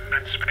time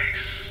and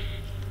space.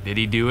 Did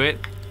he do it?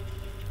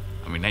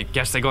 I mean, I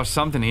guess they got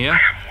something here. I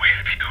am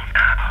with you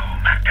now,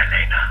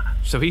 Magdalena.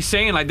 So he's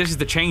saying, like, this is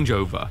the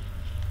changeover.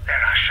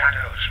 There are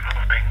shadows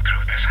moving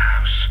through this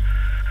house.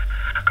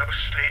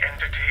 Ghostly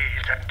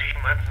entities and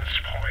demons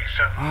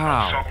poison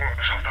Wow. the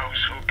souls of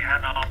those who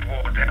cannot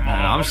ward them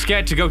Man, all. I'm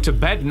scared to go to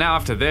bed now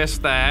after this.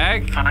 The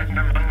heck? Find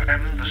among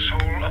them the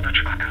soul of the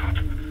child.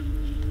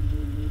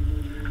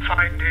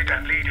 Find it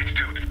and lead it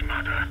to its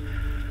mother.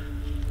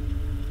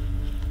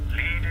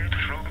 Lead it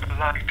through the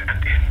light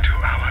and into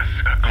our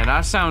circle. Yeah,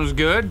 that sounds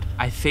good,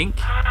 I think.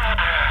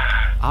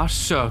 Our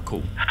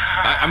circle.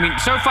 I mean,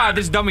 so far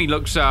this dummy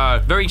looks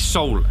very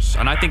soulless,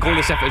 and I think all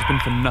this effort has been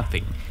for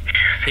nothing.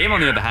 Him,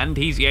 on the other hand,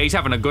 he's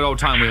having a good old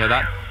time. We heard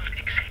that.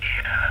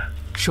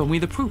 Show me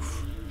the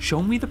proof.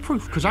 Show me the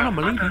proof, because I don't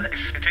believe Your you. mother is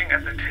sitting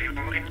at the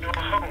table in your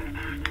home.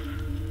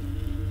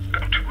 Go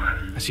to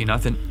her. I see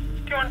nothing.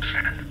 Do you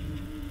understand?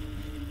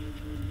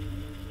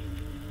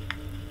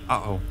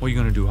 Uh-oh. What are you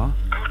gonna do, huh?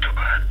 Go to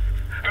her.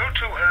 Go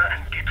to her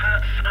and give her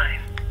a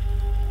sign.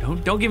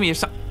 Don't give me a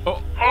sign.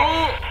 Oh.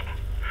 Oh!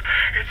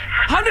 It's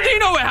How did he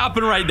know it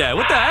happened right there?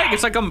 What the heck?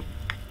 It's like I'm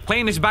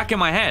playing this back in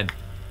my head.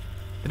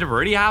 Did it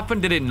already happen?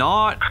 Did it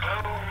not?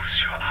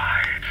 Close your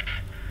eyes.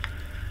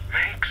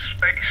 Make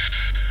space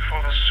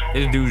for the soul.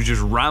 This dude's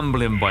just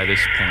rambling by this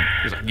point.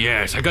 He's like,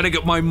 yes, I gotta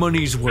get my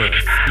money's worth.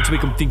 Need to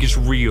make him think it's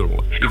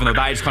real. Even though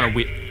that is kind of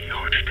weird.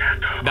 Your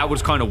shadow. That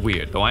was kind of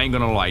weird, though. I ain't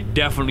gonna lie.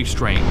 Definitely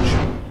strange.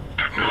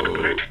 Do not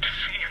let it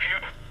deceive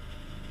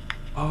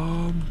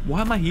you.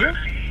 Why am I here?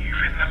 Believe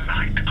in the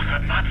light of the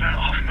Mother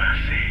of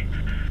Mercy.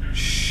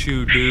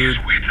 Shoot, She dude.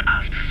 is with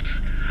us.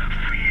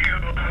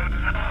 Feel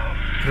her love.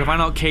 Could if I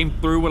not came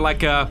through with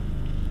like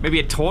maybe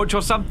a torch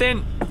or something?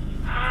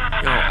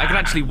 Yo, I can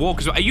actually walk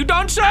as well. Are you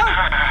done, sir?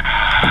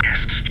 Yes,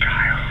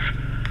 child.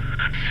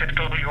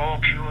 Settle your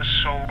pure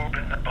soul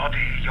in the body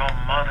your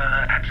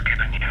mother has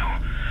given you,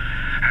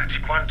 as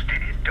you once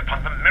did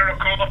upon the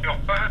miracle of your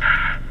birth.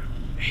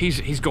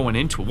 He's going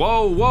into it.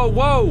 Whoa, whoa,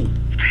 whoa!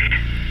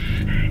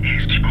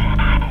 This is your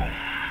home.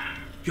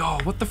 Yo,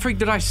 what the freak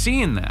did I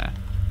see in there?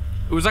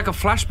 It was like a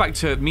flashback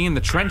to me in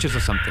the trenches or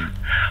something.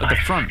 At the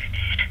front.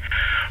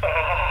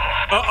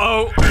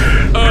 Uh-oh.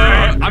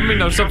 I'm in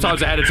those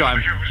subtitles ahead of time.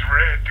 Use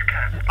red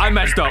candles. I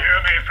messed up.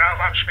 Hear me, Frau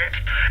von Schmidt.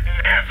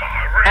 Never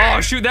red.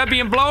 Oh, shoot, they're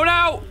being blown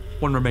out!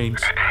 One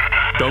remains.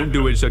 Don't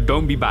do it, sir.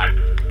 Don't be bad.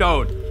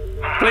 Don't.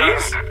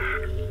 Please?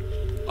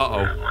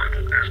 Uh-oh.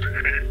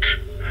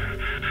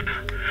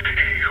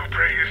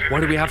 Why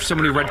do we have so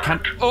many red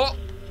can- Oh!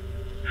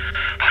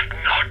 But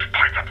not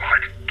by the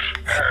light.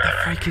 What the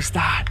freak is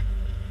that?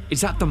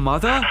 Is that the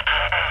mother?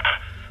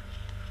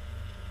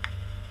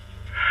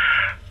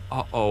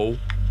 Uh-oh.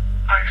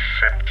 I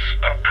sense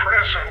a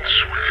presence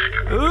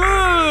with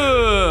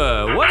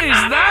Ugh, what is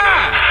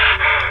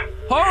that?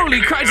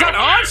 Holy crap, is that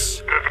us?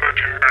 the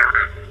Virgin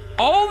Mary.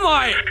 Oh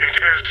my... It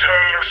is her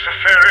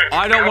Luciferian.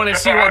 I don't want to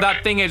see what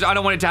that thing is. I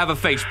don't want it to have a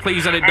face.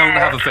 Please let it don't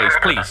have a face,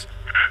 please.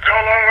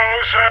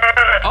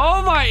 Dolorosa.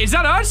 Oh my, is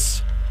that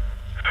us?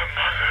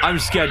 I'm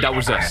scared that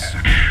was us.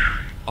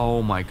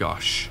 Oh my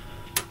gosh.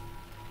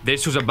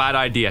 This was a bad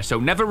idea. So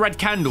never red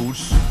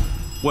candles.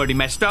 We already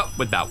messed up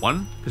with that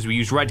one because we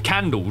used red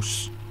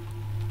candles.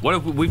 What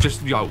have we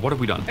just, yo, what have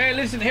we done? Hey,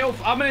 listen, Hilf,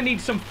 I'm gonna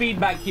need some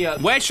feedback here.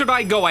 Where should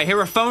I go? I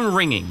hear a phone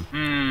ringing.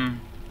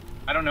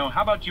 I don't know.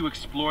 How about you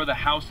explore the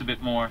house a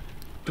bit more?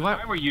 Do If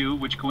I were you,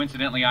 which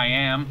coincidentally I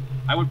am,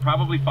 I would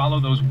probably follow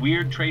those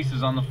weird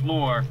traces on the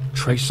floor.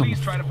 Trace on the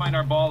Please try to find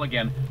our ball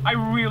again. I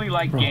really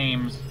like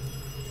games.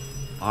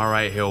 All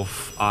right,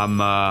 Hilf.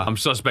 I'm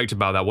suspect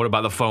about that. What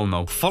about the phone,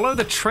 though? Follow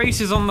the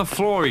traces on the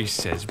floor, he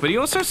says. But he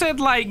also said,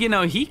 like, you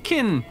know, he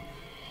can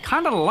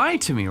kind of lie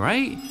to me,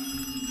 right?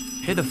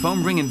 Hear the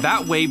phone ringing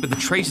that way, but the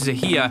traces are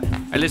here.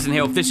 Hey, listen,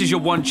 Hilf, this is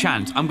your one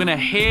chance. I'm gonna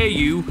hear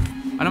you,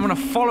 and I'm gonna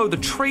follow the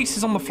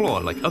traces on the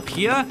floor. Like, up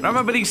here? I don't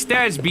remember these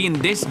stairs being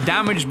this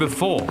damaged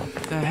before.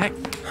 What the heck?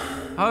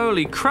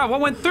 Holy crap, what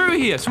went through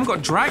here? Someone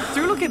got dragged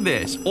through? Look at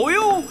this.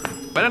 Oil?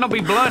 Better not be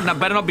blood, and that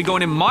better not be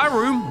going in my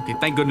room. Okay,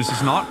 thank goodness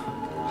it's not.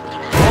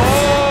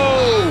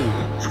 Oh!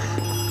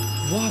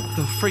 What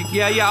the freak?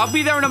 Yeah, I'll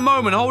be there in a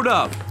moment. Hold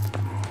up.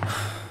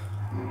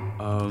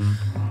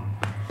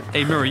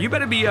 Hey, Mirror, you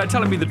better be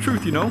telling me the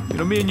truth, you know? You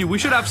know, me and you, we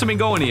should have something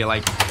going here,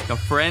 like a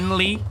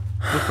friendly.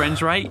 We're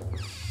friends, right?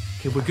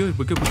 Okay, we're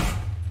good.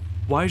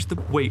 Why is the...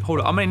 Wait,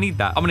 hold on. I'm gonna need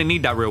that. I'm gonna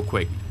need that real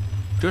quick.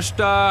 Just,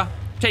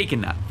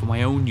 taking that for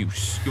my own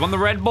use. You want the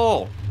red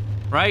ball,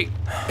 right?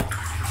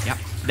 Yep.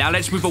 Now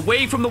let's move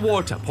away from the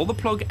water. Pull the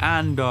plug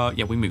and,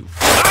 yeah, we move.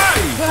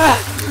 Hey!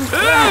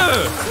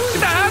 Get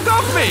the hands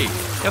off me!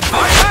 Yeah,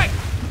 fight back!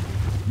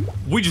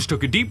 We just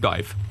took a deep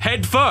dive.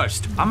 Head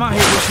first. I'm out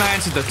here wishing I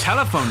answered the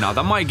telephone now.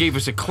 That might have gave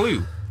us a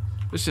clue.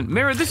 Listen,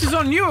 Mirror, this is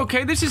on you,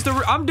 okay? This is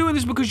I'm doing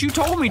this because you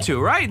told me to,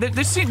 right?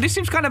 This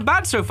seems kind of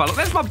bad so far. Look,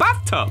 there's my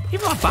bathtub.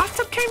 Even my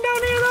bathtub came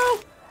down here, though?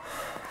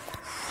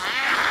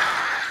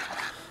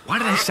 Why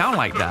do they sound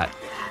like that?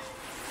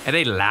 Are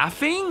they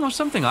laughing or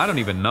something? I don't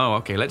even know.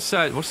 Okay, let's,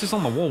 what's this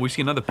on the wall? We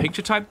see another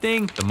picture type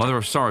thing? The Mother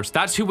of Sorrows.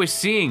 That's who we're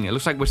seeing. It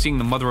looks like we're seeing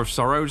the Mother of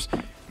Sorrows.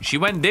 She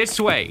went this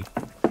way.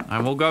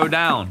 And we'll go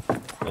down.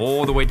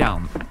 All the way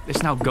down.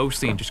 It's now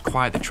ghostly and just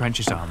quiet the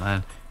trenches are,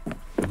 man.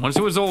 Once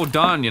it was all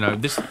done, you know,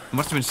 this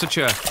must have been such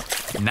a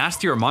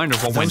nasty reminder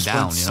of what went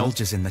down, you know?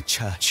 Soldiers in the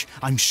church.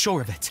 I'm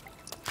sure of it.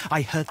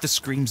 I heard the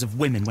screams of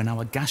women when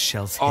our gas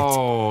shells hit.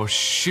 Oh,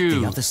 shoot.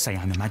 The others say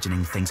I'm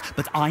imagining things,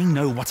 but I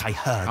know what I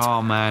heard.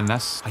 Oh, man,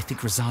 that's... I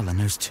think Rosala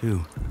knows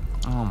too.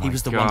 Oh, my gosh. He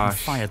was the one who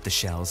fired the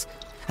shells,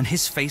 and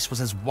his face was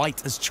as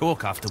white as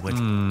chalk afterward.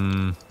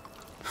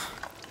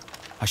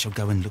 I shall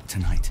go and look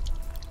tonight.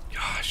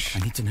 Gosh. I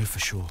need to know for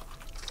sure.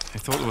 I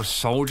thought there were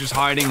soldiers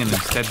hiding, and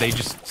instead they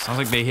just... Sounds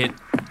like they hit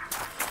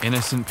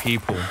innocent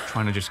people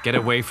trying to just get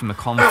away from the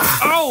conflict.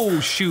 Oh,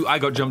 shoot, I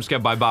got jump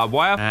scared by barbed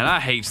wire. And I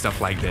hate stuff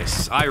like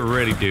this. I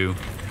really do.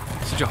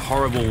 Such a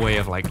horrible way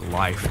of, like,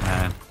 life,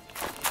 man.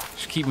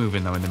 Just keep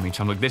moving, though, in the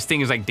meantime. Look, this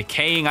thing is, like,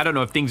 decaying. I don't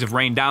know if things have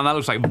rained down. That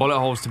looks like bullet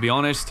holes, to be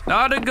honest.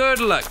 Not a good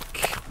look.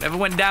 Never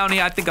went down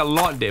here. I think a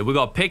lot did. We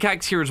got a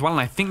pickaxe here as well,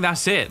 and I think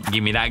that's it.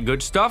 Give me that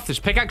good stuff. This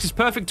pickaxe is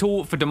perfect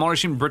tool for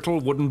demolishing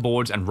brittle wooden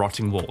boards and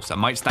rotting walls that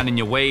might stand in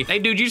your way. Hey,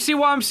 dude, you see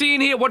what I'm seeing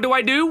here? What do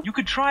I do? You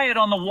could try it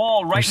on the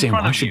wall right in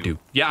front of you. I should do.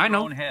 Yeah, I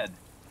know. Your own head.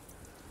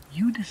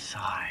 You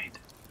decide.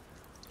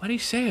 Why do you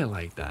say it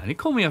like that? He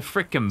called me a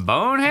freaking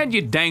bonehead,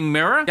 you dang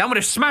mirror. Yeah, I'm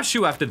gonna smash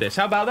you after this.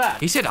 How about that?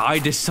 He said, I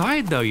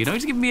decide, though. You know,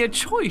 he's giving me a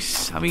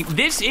choice. I mean,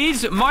 this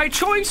is my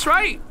choice,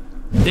 right?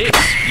 This.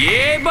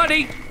 Yeah,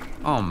 buddy.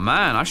 Oh,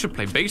 man, I should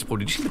play baseball.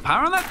 Did you see the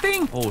power on that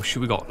thing? Oh, shoot,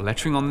 we got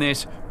lettering on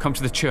this. Come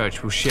to the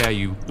church. We'll share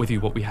with you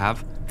what we have.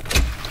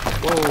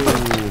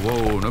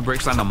 Whoa, no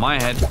bricks land on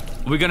my head.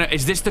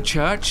 Is this the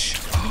church?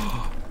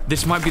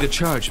 This might be the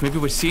church. Maybe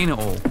we're seeing it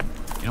all.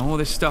 You know, all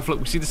this stuff. Look,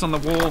 we see this on the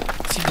wall.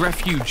 Seek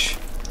refuge.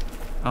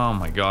 Oh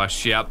my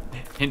gosh, yep.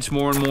 Hints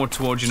more and more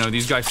towards, you know,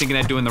 these guys thinking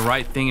they're doing the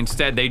right thing.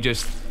 Instead, they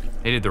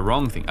did the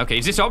wrong thing. Okay,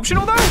 is this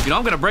optional, though? You know,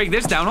 I'm gonna break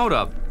this down. Hold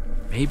up.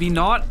 Maybe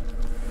not.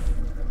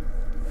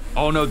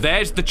 Oh, no,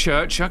 there's the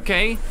church.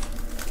 Okay.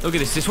 Look at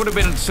this. This would have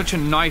been such a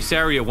nice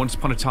area once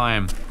upon a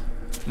time.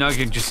 Now you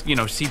can just, you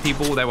know, see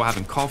people. They were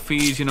having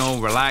coffees, you know,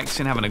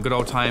 relaxing, having a good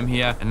old time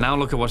here. And now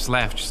look at what's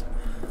left.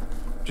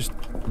 Just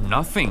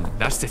nothing.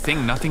 That's the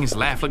thing. Nothing is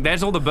left. Look,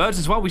 there's all the birds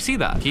as well. We see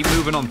that. Keep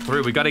moving on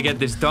through. We got to get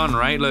this done,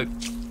 right? Look,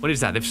 what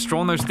is that? They've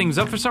strewn those things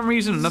up for some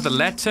reason. Another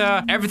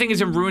letter. Everything is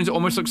in ruins. It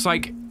almost looks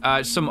like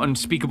some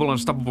unspeakable,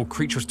 unstoppable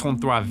creature was torn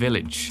through our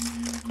village.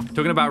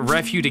 Talking about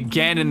refuge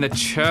again in the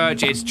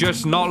church. It's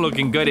just not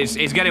looking good.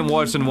 It's getting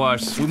worse and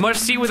worse. We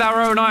must see with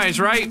our own eyes,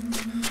 right?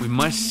 We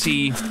must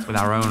see with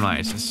our own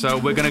eyes. And so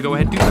we're going to go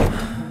ahead and do that.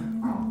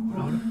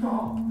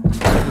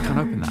 We can't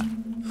open that.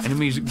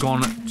 Enemy's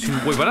gone to...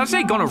 Wait, what did I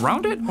say? Gone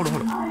around it? Hold on.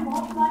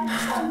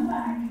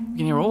 You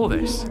can hear all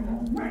this.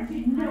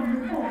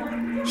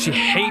 She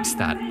hates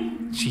that.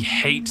 She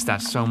hates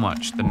that so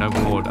much, the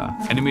noble order.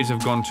 Enemies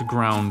have gone to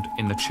ground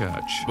in the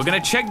church. We're gonna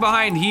check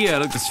behind here.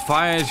 Look, this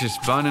fire's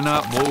just burning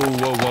up.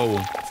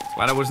 Whoa.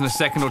 Glad I wasn't a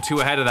second or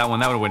two ahead of that one.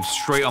 That would've went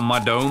straight on my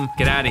dome.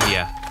 Get out of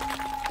here.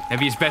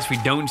 Maybe it's best we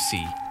don't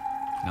see.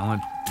 No, I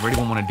really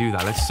won't want to do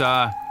that. Let's,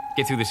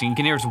 get through this. You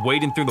can hear us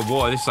wading through the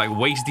water. This is like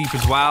waist deep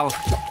as well.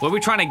 Where are we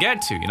trying to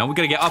get to? You know, we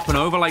gotta get up and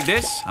over like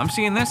this. I'm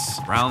seeing this.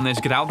 Around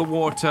this. Get out of the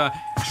water.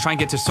 Just try and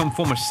get to some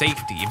form of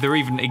safety. If there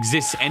even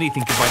exists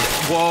anything to find.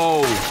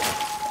 Whoa.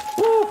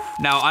 Woo.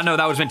 Now, I know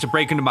that was meant to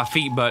break under my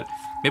feet, but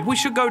maybe we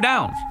should go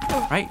down.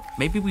 Right?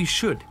 Maybe we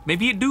should.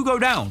 Maybe it do go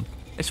down.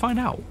 Let's find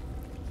out.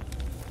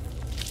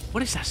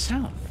 What is that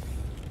sound?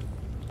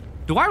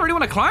 Do I really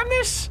want to climb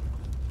this?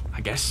 I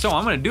guess so.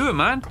 I'm gonna do it,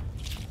 man.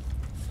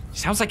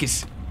 Sounds like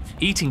it's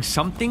eating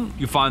something.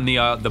 You find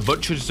the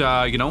butcher's,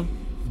 you know,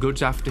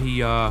 goods after he,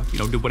 you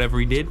know, did whatever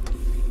he did.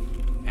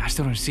 I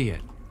still don't see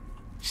it.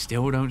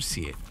 Still don't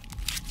see it.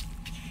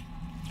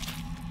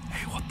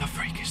 Hey, what the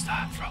freak is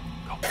that, bro?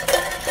 Go.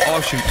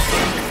 Oh, shoot.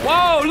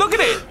 Whoa, look at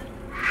it.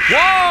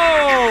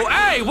 Whoa,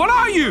 hey, what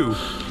are you?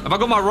 Have I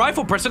got my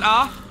rifle? Pressing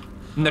R?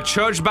 And the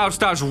church bell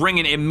starts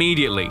ringing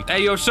immediately.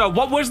 Hey, yo, so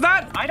what was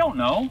that? I don't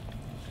know.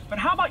 But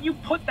how about you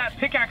put that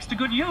pickaxe to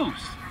good use?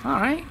 All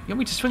right. You want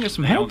me to swing at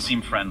some They heads? don't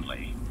seem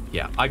friendly.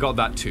 Yeah, I got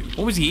that too.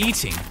 What was he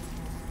eating?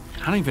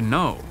 I don't even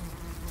know.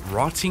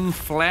 Rotting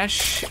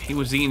flesh? He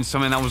was eating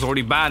something that was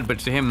already bad, but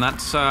to him,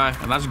 that's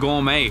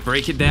gourmet.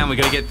 Break it down, we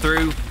gotta get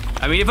through.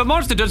 I mean, if a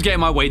monster does get in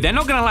my way, they're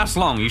not gonna last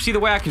long. You see the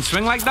way I can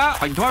swing like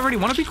that? Like, do I really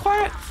want to be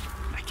quiet?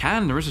 I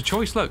can, there is a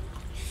choice, look.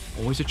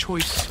 Always a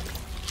choice.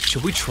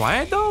 Should we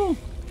try it, though?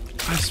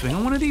 Can I swing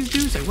on one of these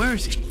dudes? Like, where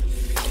is he?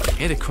 I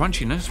hear the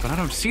crunchiness, but I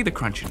don't see the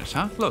crunchiness,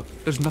 huh? Look,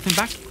 there's nothing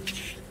back.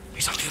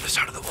 He's on the other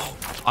side of the wall.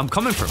 I'm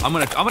coming for him. I'm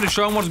gonna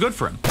show him what's good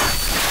for him.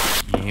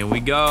 Here we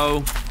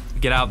go.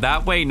 Get out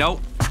that way. Nope.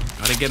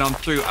 Gotta get on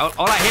through. All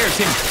I hear is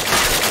him.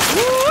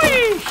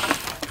 Whee!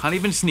 Can't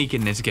even sneak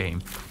in this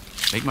game.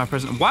 Make my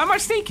presence. Why am I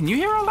sneaking? You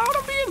hear how loud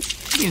I'm being?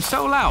 I'm being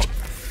so loud.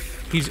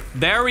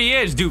 There he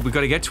is. Dude, we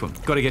gotta get to him.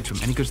 Gotta get to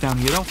him. And he goes down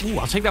here though. Ooh,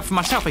 I'll take that for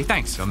myself. Hey,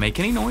 thanks. Don't make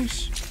any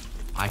noise.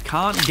 I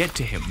can't get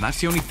to him.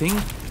 That's the only thing.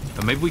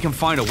 But maybe we can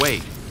find a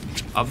way.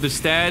 Up the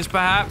stairs,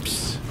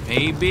 perhaps.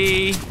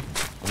 Maybe.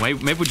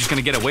 Maybe we're just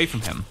gonna get away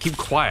from him. Keep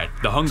quiet.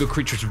 The hunger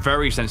creature's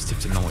very sensitive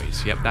to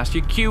noise. Yep, that's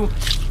your cue.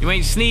 You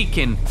ain't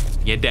sneaking,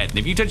 you're dead. And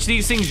if you touch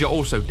these things, you're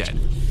also dead.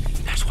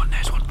 There's one.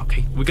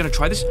 Okay, we're gonna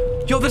try this.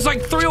 Yo, there's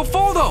like 3 or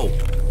 4 though.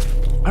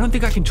 I don't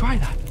think I can try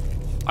that.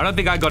 I don't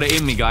think I got it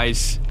in me,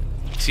 guys.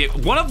 See,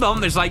 one of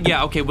them is like,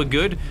 yeah, okay, we're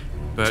good.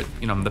 But,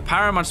 you know, the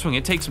Paramount swing,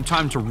 it takes some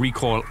time to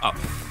recoil up.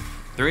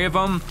 3 of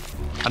them,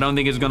 I don't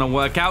think it's gonna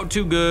work out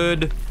too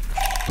good.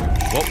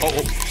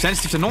 Whoa.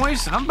 Sensitive to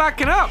noise? I'm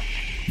backing up.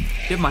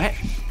 Give my head.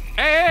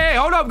 Hey,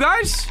 hold up,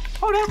 guys.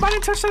 Hold up, I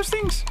didn't touch those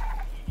things.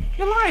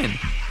 You're lying.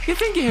 You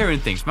think you're hearing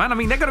things, man. I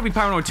mean, they're gonna be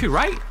paranoid too,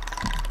 right?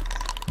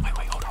 Wait,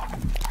 hold on.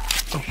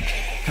 Oh,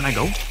 can I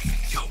go?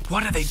 Yo,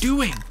 what are they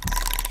doing?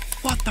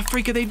 What the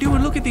freak are they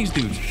doing? Look at these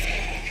dudes.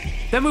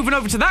 They're moving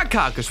over to that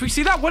carcass. We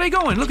see that? Where are they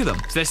going? Look at them.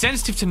 So they're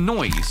sensitive to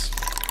noise.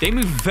 They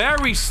move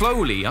very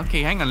slowly.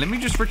 Okay, hang on. Let me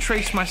just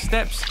retrace my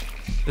steps.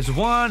 There's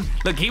one.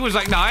 Look, he was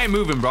like, no, I ain't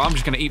moving, bro. I'm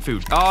just gonna eat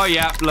food. Oh,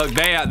 yeah. Look,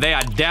 they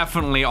are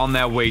definitely on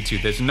their way to.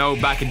 There's no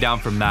backing down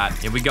from that.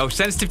 Here we go.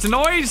 Sensitive to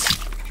noise.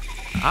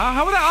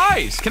 How are their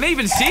eyes? Can they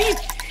even see?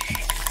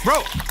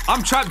 Bro,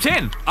 I'm trapped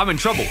in. I'm in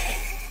trouble.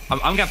 I'm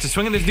gonna have to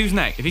swing at this dude's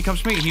neck. If he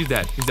comes to me, he's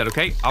dead. He's dead,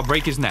 okay? I'll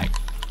break his neck.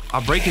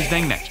 I'll break his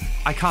dang neck.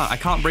 I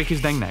can't break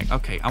his dang neck.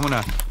 Okay, I'm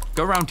gonna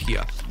go around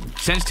here.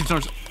 Sensitive to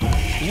noise.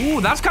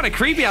 Ooh, that's kind of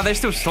creepy how they're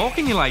still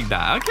stalking you like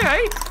that.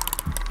 Okay.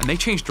 And they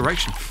change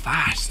direction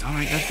fast. All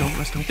right, let's go,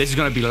 let's go. This is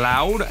gonna be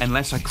loud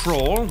unless I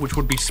crawl, which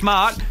would be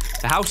smart.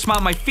 How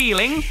smart am I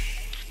feeling?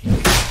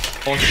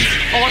 Oh,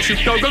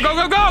 shoot. Go, go, go,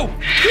 go, go!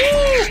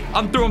 Woo!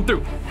 I'm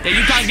through. Yeah,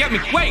 you can't get me.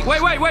 Wait.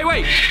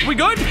 We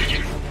good?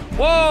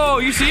 Whoa,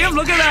 you see him?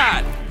 Look at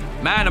that.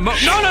 Man, no,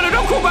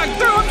 don't call back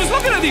through. I'm just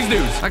looking at these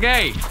dudes.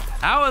 Okay,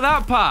 out of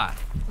that part.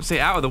 Let's say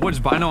out of the woods,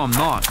 but I know I'm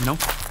not, you know?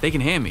 They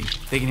can hear me.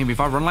 They can hear me if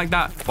I run like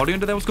that. Body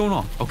under there, what's going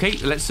on? Okay,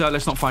 let's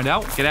not find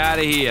out. Get out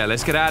of here.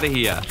 Let's get out of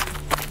here.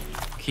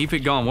 Keep it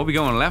going. What we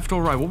going, left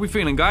or right? What we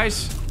feeling,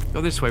 guys?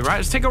 Go this way, right?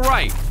 Let's take a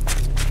right.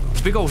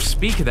 Big old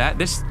speaker that.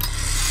 This...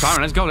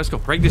 Siren, let's go.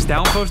 Break this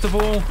down, first of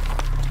all.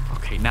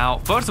 Okay, now,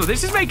 first of all,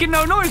 this is making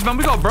no noise, man.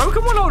 We got a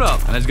broken one, hold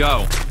up. And let's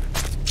go.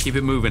 Keep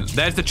it moving.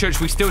 There's the church.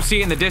 We still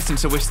see it in the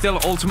distance, so we're still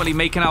ultimately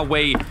making our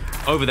way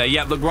over there.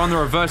 Yep, look, we're on the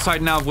reverse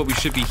side now of what we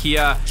should be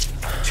here.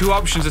 Two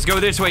options. Let's go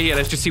this way here.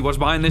 Let's just see what's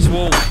behind this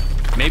wall.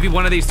 Maybe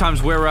one of these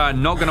times we're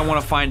not going to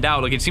want to find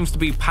out. Like, it seems to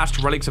be past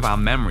relics of our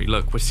memory.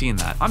 Look, we're seeing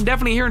that. I'm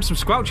definitely hearing some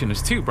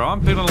squelchiness too, bro.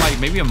 I'm feeling like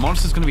maybe a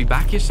monster's going to be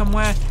back here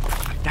somewhere.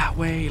 Like that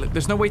way. Look,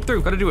 there's no way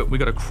through. Got to do it. We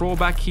got to crawl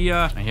back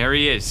here. And here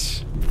he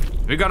is.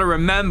 We got to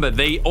remember,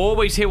 they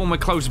always hit when we're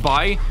close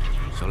by.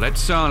 So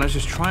let's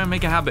just try and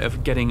make a habit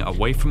of getting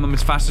away from them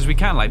as fast as we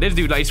can. Like this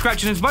dude, like, he's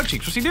scratching his butt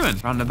cheeks. What's he doing?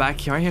 Around the back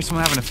here, I hear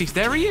someone having a feast.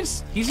 There he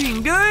is. He's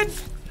eating good.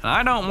 And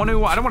I don't want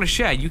to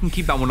share. You can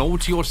keep that one all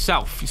to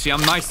yourself. You see,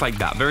 I'm nice like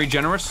that. Very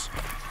generous.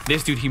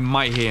 This dude, he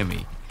might hear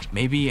me.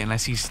 Maybe,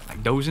 unless he's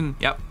like dozing.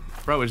 Yep,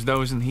 bro is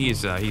dozing.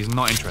 He's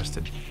not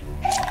interested.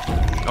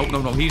 Oh,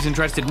 no, he's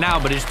interested now,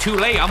 but it's too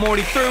late. I'm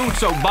already through,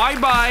 so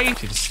bye-bye.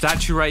 See the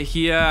statue right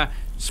here.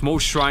 Small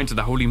shrine to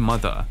the Holy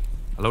Mother.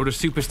 A load of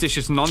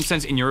superstitious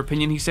nonsense, in your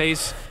opinion, he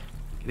says.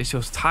 This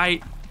feels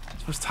tight.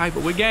 But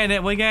we're getting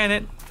it.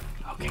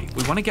 Okay,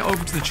 we want to get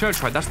over to the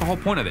church, right? That's the whole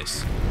point of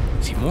this.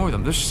 See more of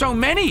them. There's so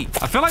many.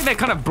 I feel like they're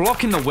kind of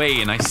blocking the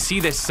way, and I see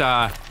this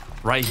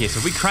right here. So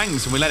if we crank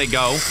this and we let it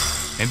go,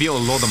 maybe it'll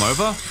lure them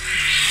over.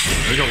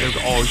 There we go.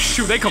 Oh,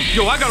 shoot, they come.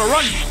 Yo, I gotta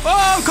run.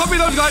 Oh, copy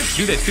those guys.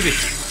 Do this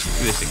thing.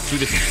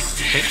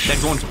 Okay, they're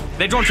drawn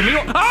to me.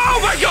 Oh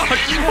my god!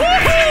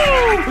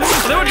 Woohoo!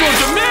 They were drawn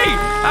to me!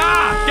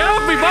 Get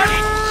off me, buddy!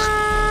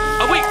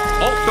 Oh, wait.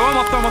 Oh, throw him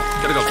off.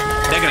 Gotta go.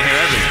 They're gonna hear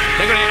everything.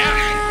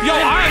 Yo,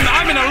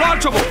 I'm in a lot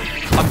of trouble.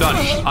 I'm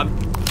done.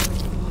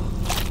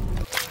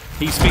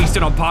 He's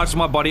feasting on parts of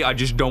my body I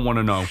just don't want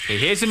to know. Okay,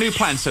 here's a new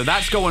plan. So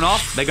that's going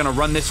off. They're gonna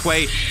run this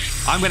way.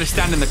 I'm gonna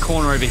stand in the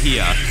corner over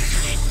here.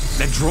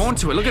 They're drawn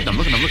to it. Look at them.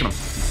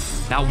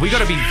 Now, we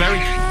gotta be very...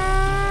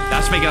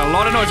 That's making a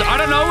lot of noise. I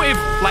don't know if,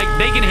 like,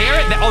 they can hear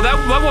it. They're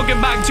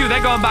walking back, too.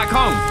 They're going back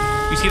home.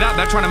 You see that?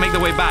 They're trying to make their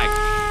way back.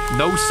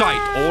 No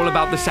sight. All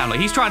about the sound. Like,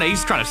 he's trying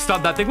to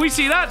stub that thing. We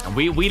see that. And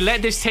we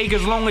let this take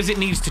as long as it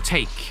needs to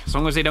take. As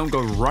long as they don't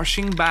go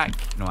rushing back.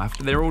 You know,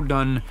 after they're all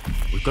done,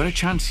 we've got a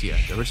chance here.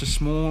 There is a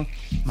small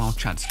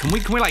chance. Can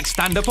we like,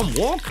 stand up and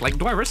walk? Like,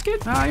 do I risk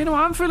it? You know,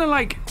 I'm feeling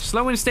like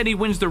slow and steady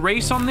wins the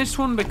race on this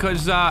one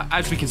because,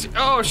 as we can see...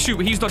 Oh, shoot.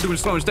 He's not doing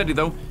slow and steady,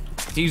 though.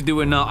 He's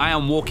doing, I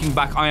am walking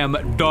back. I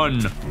am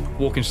done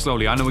walking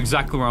slowly. I know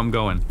exactly where I'm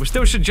going. We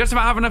still should just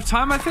about have enough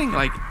time, I think.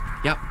 Like,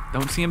 yep,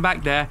 don't see him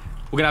back there.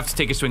 We're gonna have to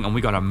take a swing, and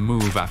we gotta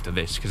move after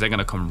this, because they're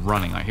gonna come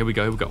running. All right, here we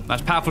go.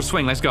 That's powerful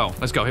swing. Let's go.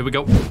 Here we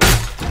go.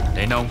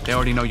 They know. They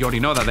already know. You already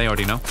know that. They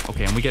already know.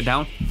 Okay, and we get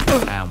down,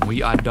 and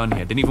we are done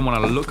here. Didn't even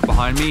want to look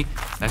behind me.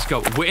 Let's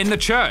go. We're in the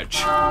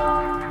church.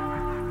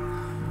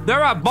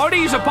 There are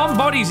bodies upon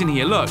bodies in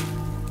here. Look.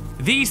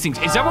 These things.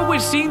 Is that what we're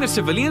seeing the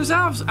civilians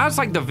as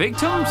like the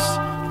victims?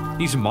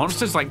 These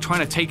monsters like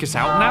trying to take us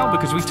out now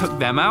because we took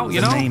them out,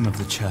 you know? The name of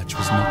the church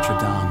was Notre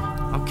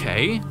Dame.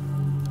 Okay.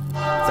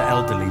 The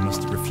elderly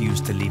must have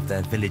refused to leave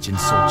their village and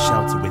sought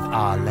shelter with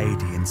Our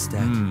Lady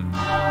instead.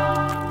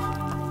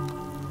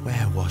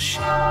 Where was she?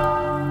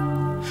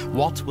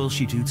 What will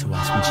she do to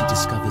us when she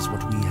discovers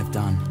what we have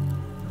done?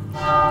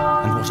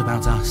 And what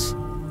about us?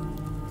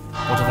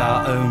 What of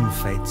our own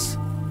fates?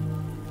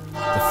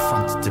 The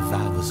front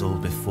devours all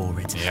before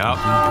it. Yep. We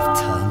have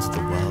turned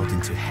the world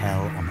into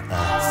hell on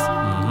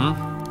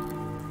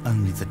earth.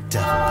 Only the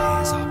devil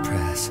hears our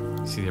prayers.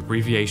 See the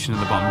abbreviation in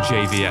the bottom,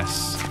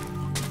 JVS.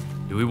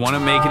 Do we want to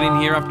make it in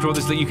here after all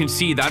this? You can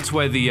see that's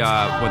where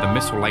the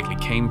missile likely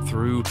came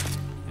through.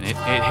 And it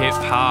hit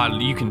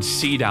hard. You can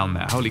see down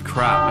there. Holy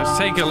crap. Let's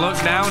take a look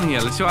down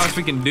here. Let's see what else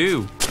we can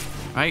do.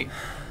 Right?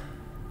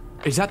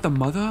 Is that the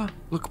mother?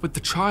 Look with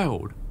the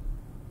child.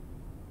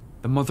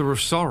 The mother of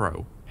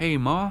sorrow. Hey,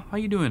 Ma, how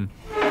you doing?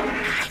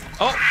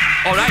 Oh,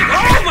 there you go.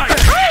 Oh my!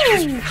 Oh!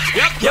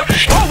 Yep.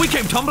 Oh, we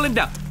came tumbling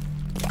down.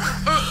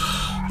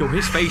 Yo,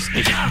 his face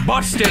is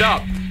busted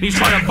up. He's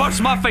trying to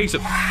bust my face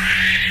up.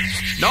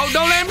 No,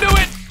 don't let him do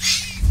it.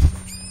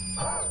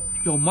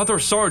 Yo, Mother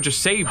of Sorrow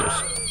just saved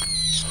us.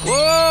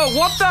 Whoa,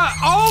 what the?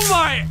 Oh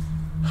my!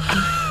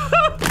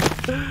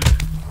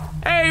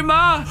 Hey,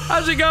 Ma,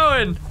 how's it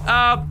going?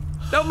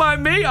 Don't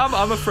mind me.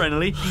 I'm a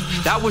friendly.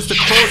 That was the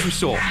claws we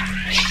saw.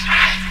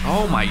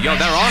 Oh my, yo,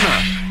 they're on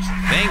her.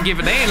 They ain't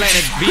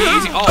letting it be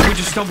easy. Oh, we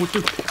just stumbled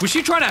through. Was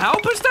she trying to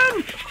help us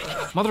then?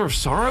 Mother of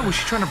Sorrow, was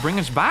she trying to bring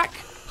us back?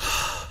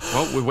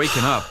 Well, we're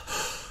waking up.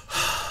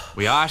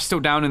 We are still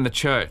down in the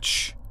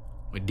church.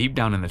 We're deep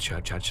down in the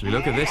church, actually.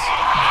 Look at this.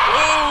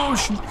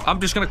 Oh,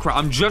 I'm just gonna cry.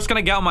 I'm just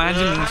gonna get on my hands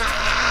and knees.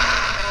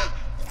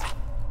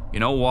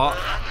 You know what?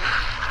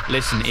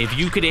 Listen, if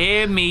you could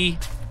hear me,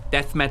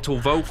 death metal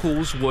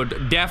vocals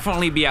would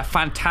definitely be a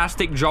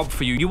fantastic job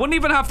for you. You wouldn't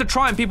even have to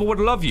try and people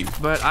would love you.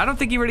 But I don't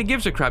think he really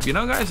gives a crap, you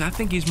know, guys? I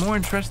think he's more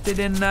interested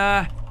in,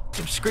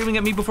 screaming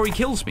at me before he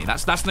kills me.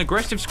 That's an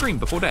aggressive scream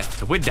before death.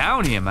 So we're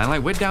down here, man.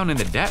 Like, we're down in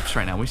the depths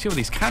right now. We see all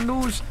these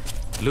candles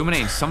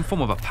illuminating some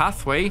form of a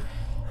pathway.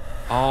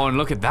 Oh, and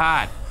look at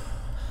that.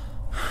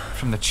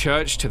 From the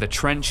church to the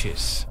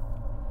trenches.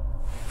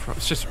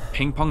 It's just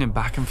ping-ponging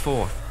back and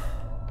forth.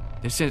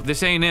 This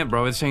ain't it,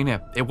 bro. This ain't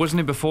it. It wasn't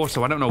it before,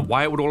 so I don't know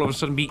why it would all of a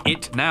sudden be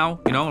it now.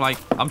 You know, like,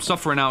 I'm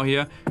suffering out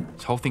here.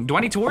 This whole thing. Do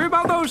I need to worry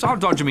about those? I'll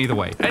dodge them either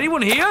way.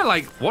 Anyone here?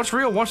 Like, what's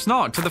real, what's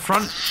not? To the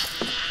front.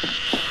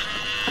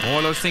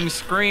 All those things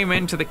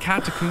screaming to the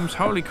catacombs.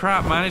 Holy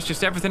crap, man. It's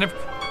just everything.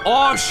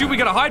 Oh, shoot, we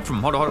gotta hide from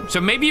them. Hold on. So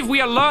maybe if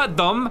we alert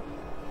them,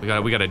 we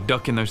gotta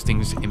duck in those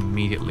things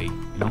immediately.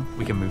 You know,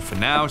 we can move for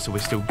now, so we're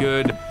still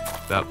good.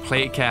 But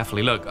play it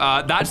carefully. Look,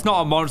 that's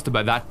not a monster,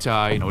 but that,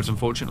 you know, is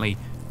unfortunately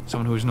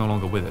someone who is no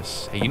longer with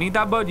us. Hey, you need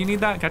that, bud? You need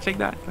that? Can I take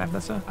that? Can I have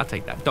that, sir? I'll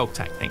take that. Dog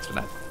tag. Thanks for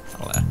that.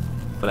 I'll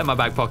put that in my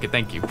back pocket.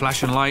 Thank you.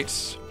 Flashing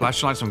lights.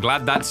 Flashing lights. I'm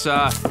glad that's,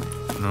 no,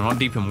 not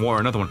deep in war.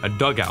 Another one. A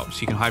dugout.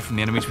 So you can hide from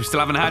the enemies. We still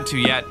haven't had to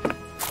yet.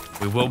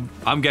 We will,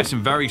 I'm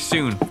guessing, very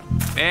soon.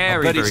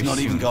 Very soon. He's not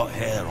even got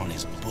hair on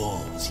his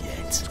balls yet.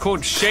 It's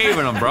called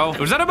shaving them, bro.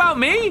 Was that about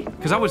me?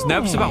 Because I was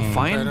nervous about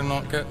fighting. Better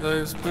not get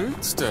those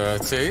boots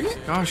dirty.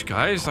 Gosh,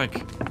 guys,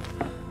 like...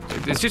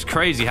 It's just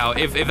crazy how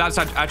if that's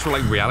actual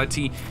like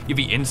reality, you'd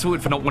be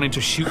insulted for not wanting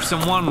to shoot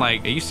someone.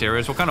 Like, are you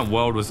serious? What kind of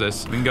world was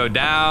this? We can go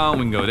down,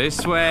 we can go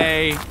this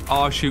way.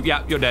 Oh shoot,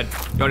 yeah, you're dead.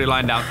 You're already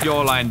lying down.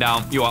 You're lying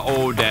down. You are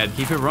all dead.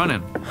 Keep it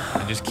running.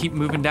 And just keep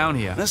moving down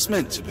here. That's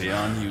meant to be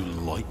our new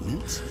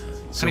lieutenant.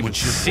 Can't even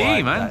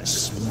see, man.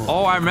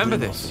 Oh, I remember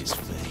this.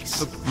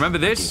 Look, remember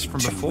this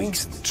from before? 2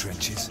 weeks in the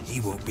trenches, he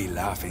won't be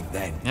laughing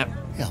then. Yep.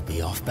 He'll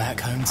be off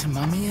back home to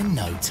Mummy in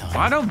no time.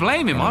 I don't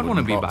blame him. I'd want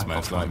to be back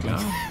off home, you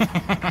know?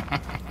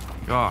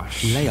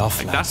 Gosh. Lay off,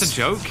 like, lads. that's a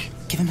joke?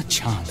 Give him a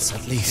chance,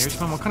 at least.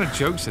 Seriously, man, what kind of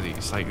jokes are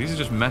these? Like, these are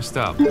just messed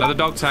up. Another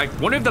dog tag.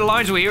 Wonder if the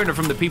lines we're hearing are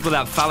from the people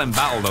that fell in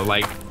battle, though.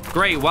 Like,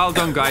 great, well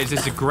done, guys.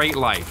 This is a great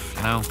life,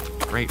 you know?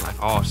 Great life.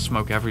 Oh,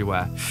 smoke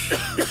everywhere.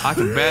 I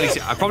can barely see.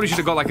 I probably should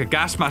have got like a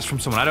gas mask from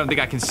someone. I don't think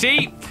I can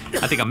see.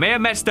 I think I may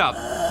have messed up.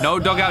 No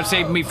dugout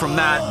saved me from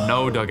that.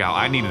 No dugout.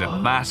 I needed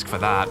a mask for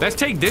that. Let's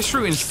take this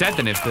route instead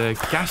then. If the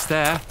gas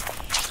there.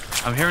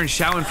 I'm hearing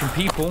shouting from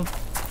people.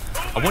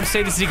 I wouldn't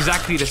say this is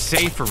exactly the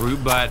safer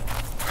route, but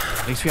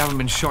at least we haven't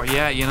been shot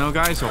yet, you know,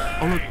 guys? Oh,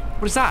 look.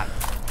 What is that?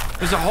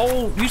 There's a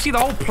whole... You see the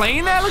whole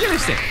plane there? Look at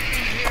this thing.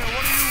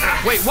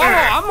 Wait, whoa,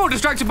 I'm more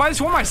distracted by this.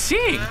 What am I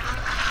seeing?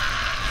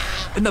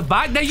 In the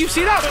back there, you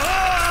see that?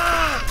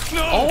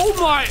 No. Oh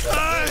my!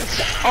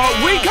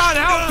 Oh, we can't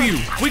help you.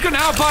 We can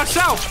help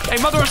ourselves.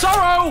 Hey, Mother of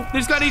Sorrow!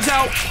 This guy needs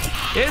help.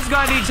 This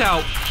guy needs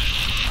help.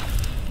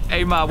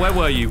 Hey, Ma, where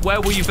were you?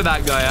 Where were you for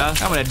that guy, huh?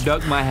 I'm gonna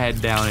duck my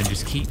head down and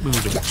just keep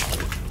moving. Get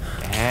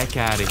the heck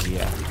out of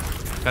here.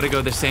 Gotta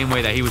go the same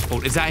way that he was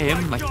pulled. Is that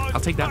him? Like,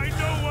 I'll take that.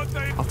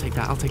 I'll take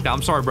that. I'll take that.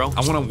 I'm sorry, bro. I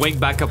want to wake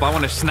back up. I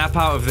want to snap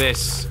out of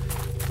this.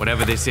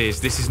 Whatever this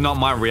is not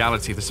my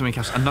reality. There's something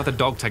else. Another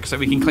dog tag so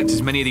we can collect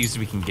as many of these as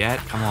we can get.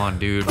 Come on,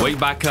 dude. Wake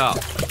back up.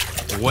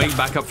 Wake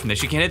back up from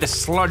this. You can hear the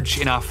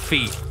sludge in our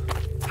feet.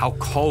 How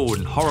cold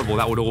and horrible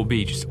that would all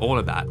be. Just all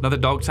of that. Another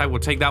dog tag. We'll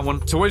take that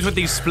one. So always with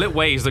these split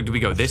ways. Like, do we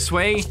go this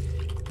way?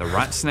 The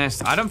rat's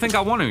nest. I don't think I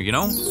want to, you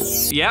know?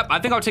 Yep, I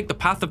think I'll take the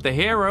path of the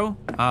hero.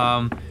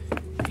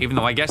 Even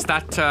though I guess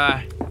that,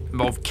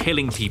 involve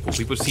killing people.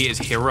 People see it as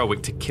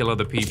heroic to kill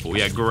other people.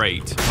 Yeah,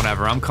 great.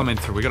 Whatever, I'm coming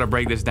through. We gotta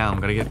break this down.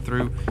 We gotta get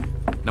through.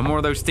 No more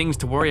of those things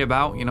to worry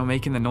about, you know,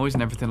 making the noise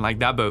and everything like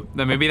that. But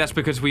maybe that's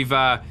because we've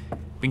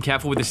been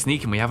careful with the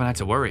sneak and we haven't had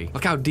to worry.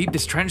 Look how deep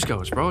this trench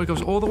goes, bro. It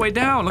goes all the way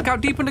down. Look how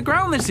deep in the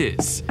ground this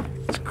is.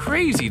 It's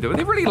crazy, though.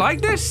 They really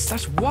like this?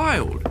 That's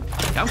wild.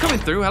 Yeah, I'm coming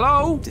through.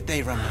 Hello? Did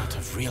they run out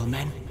of real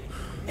men?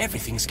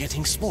 Everything's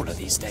getting smaller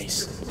these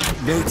days.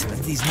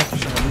 Lieutenant, he's nothing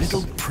but a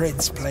little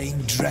prince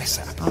playing dress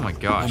up. Oh my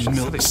gosh. A That's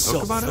how they milk spoke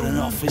sop about for it? an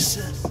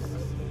officer.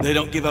 They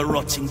don't give a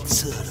rotting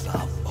turd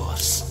about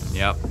us.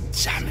 Yep.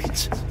 Damn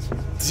it.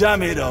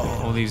 Damn it all.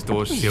 All these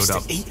doors We sealed used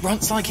up. to eat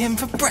runts like him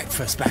for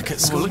breakfast back at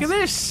school. Well, look at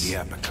this. The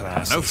upper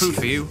class. No food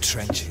for you.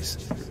 Trenches.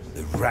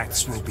 The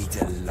rats will be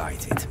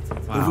delighted.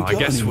 Wow, I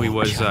guess we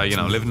was, you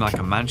know, living like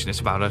a mansion. It's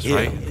about us,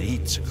 right? He'll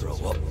need to grow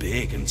up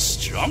big and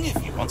strong if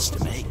he wants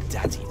to make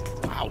Daddy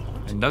proud.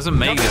 It doesn't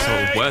make this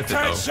all worth it,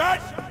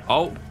 though.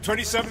 Oh.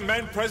 27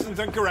 men present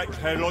and correct,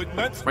 Herr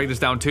Lieutenant. Break this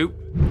down, too.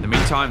 In the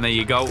meantime, there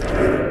you go.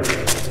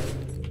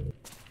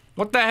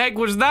 What the heck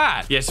was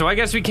that? Yeah, so I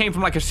guess we came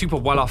from like a super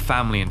well-off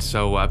family, and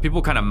so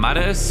people kind of mad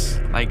at us,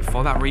 like,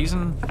 for that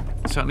reason.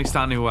 Certainly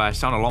starting to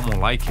sound a lot more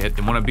like it.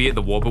 Didn't want to be at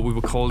the war, but we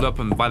were called up,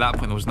 and by that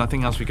point, there was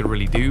nothing else we could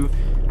really do.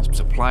 Some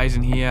supplies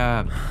in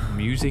here,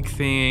 music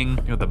thing.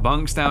 You know, the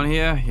bunks down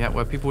here, yeah,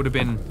 where people would have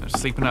been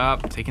sleeping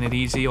up, taking it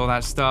easy, all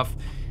that stuff.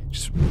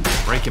 Just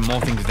breaking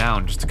more things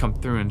down just to come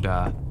through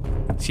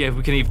and see if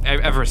we can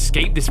ever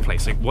escape this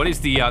place. Like, what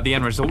is the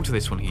end result to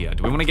this one here?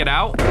 Do we want to get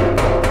out?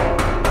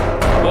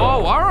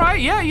 Whoa, all right,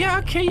 yeah,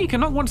 okay, you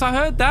can knock once I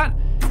heard that.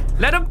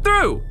 Let him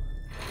through.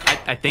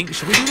 I think,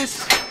 should we do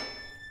this?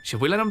 Should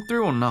we let him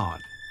through or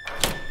not?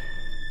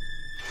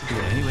 We'll do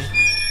it anyway.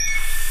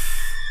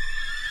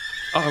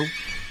 Uh-oh.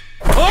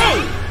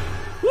 Oh!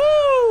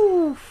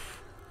 Woo!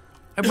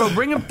 Hey, bro,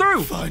 bring him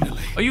through.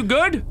 Finally. Are you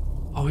good?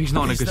 Oh, he's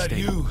not in a good state.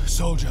 Is that you,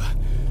 soldier?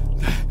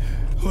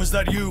 Was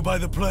that you by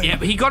the plane? Yeah,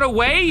 but he got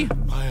away?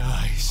 My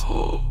eyes.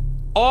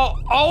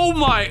 Oh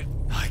my.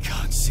 I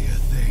can't see a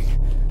thing.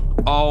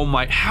 Oh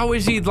my, how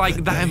is he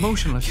like that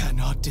emotionless?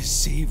 Cannot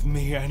deceive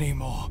me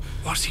anymore.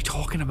 What's he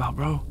talking about,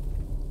 bro?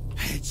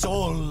 It's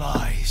all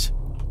lies.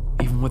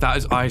 Even without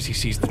his eyes, he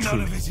sees the truth.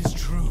 None of it is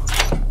true.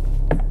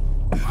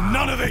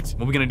 None of it.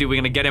 What are we gonna do? We're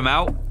gonna get him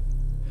out?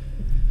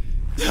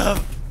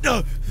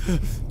 Gotta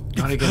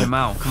get him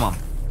out, come on.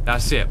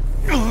 That's it.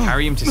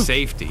 Carry him to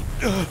safety.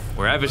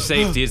 Wherever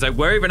safety is. Like,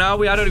 where even are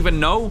we? I don't even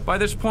know. By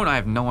this point, I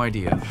have no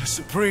idea.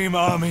 Supreme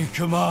Army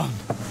Command.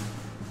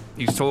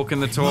 He's talking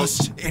the talk.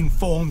 Must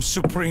inform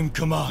Supreme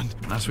Command.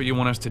 That's what you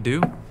want us to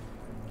do?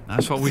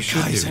 That's what we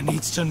should do. Kaiser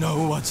needs to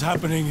know what's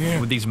happening here.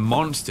 With these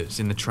monsters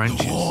in the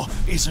trenches. The war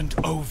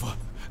isn't over.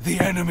 The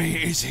enemy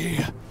is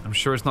here. I'm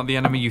sure it's not the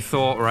enemy you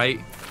thought, right?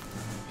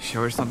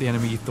 Sure it's not the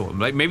enemy you thought.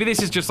 Like, maybe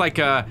this is just like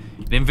an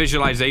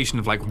visualization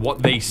of like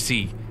what they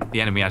see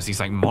the enemy as, these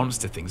like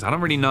monster things. I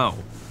don't really know.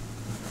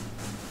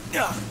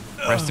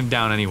 Rest him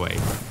down anyway.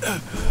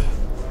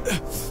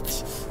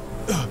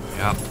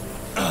 Yep.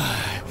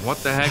 What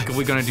the heck are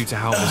we gonna do to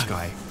help this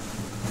guy?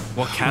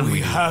 What can we do?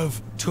 We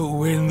have to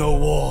win the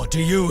war.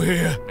 Do you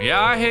hear?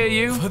 Yeah, I hear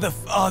you. For the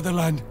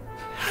fatherland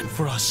and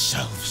for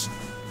ourselves.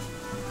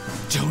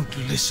 Don't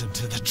listen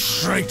to the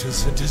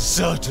traitors and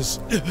deserters.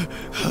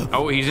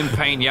 Oh, he's in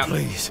pain, yep.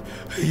 Please,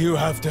 you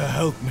have to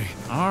help me.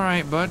 All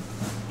right, bud.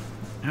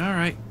 All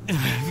right.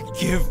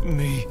 Give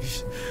me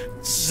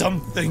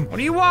something. What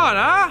do you want,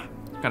 huh?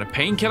 Got a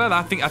painkiller?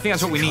 I think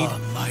that's what we need.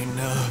 Calm my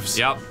nerves.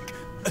 Yep.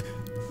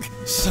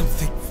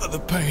 Something for the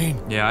pain.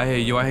 Yeah, I hear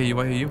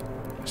you.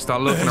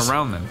 Start looking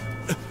around then.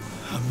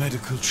 A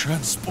medical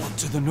transport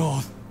to the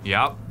north.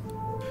 Yep.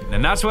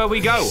 And that's where we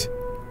go.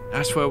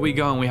 That's where we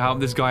go and we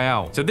help this guy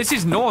out. So this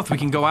is north. We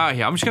can go out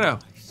here. I'm just gonna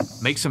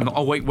make some.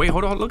 Oh wait,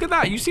 hold on. Look at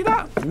that. You see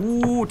that?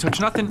 Ooh, touch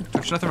nothing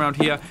around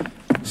here.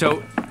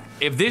 So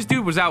if this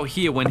dude was out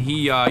here when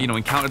he, you know,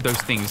 encountered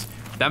those things,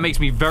 that makes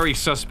me very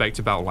suspect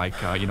about like,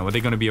 you know, are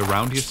they gonna be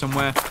around here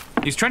somewhere?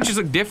 These trenches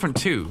look different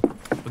too,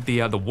 with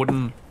the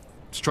wooden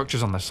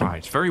structures on the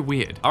sides. Very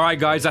weird. All right,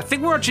 guys, I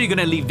think we're actually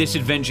gonna leave this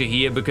adventure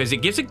here because it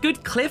gives a good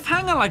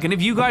cliffhanger. Like, and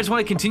if you guys want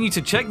to continue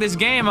to check this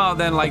game out,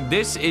 then like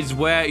this is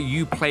where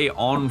you play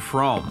on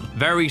from.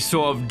 Very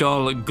sort of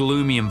dull,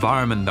 gloomy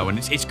environment though, and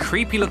it's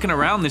creepy looking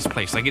around this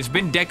place. Like, it's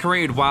been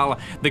decorated while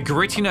the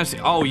grittiness,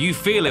 oh, you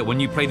feel it when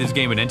you play this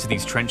game and enter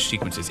these trench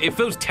sequences. It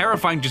feels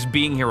terrifying just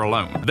being here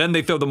alone. Then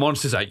they throw the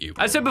monsters at you.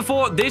 As I said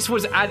before, this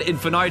was Ad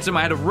Infinitum.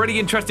 I had a really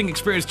interesting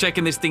experience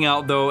checking this thing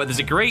out though. There's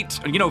a great,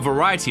 you know,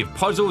 variety of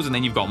puzzles, and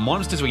then you've got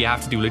monsters where you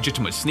have to do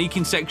legitimate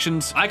sneaking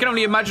sections. I can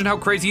only imagine how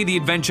crazy the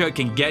adventure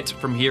can get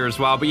from here as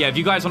well. But yeah, if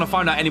you guys want to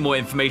find out any more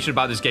information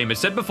about this game, as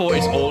said before,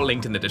 it's all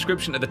linked in the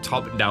description at the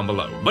top down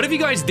below. But if you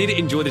guys did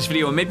enjoy this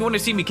video and maybe want to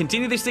see me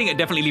continue this thing,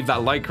 definitely leave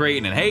that like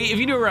rating. And hey, if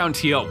you're new around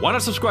here, why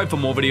not subscribe for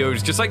more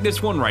videos just like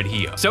this one right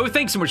here? So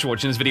thanks so much for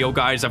watching this video,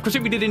 guys. Of course,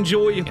 if you did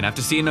enjoy, and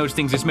after seeing those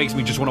things, this makes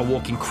me just want to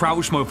walk in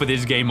crouch mode for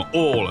this game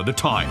all the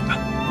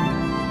time.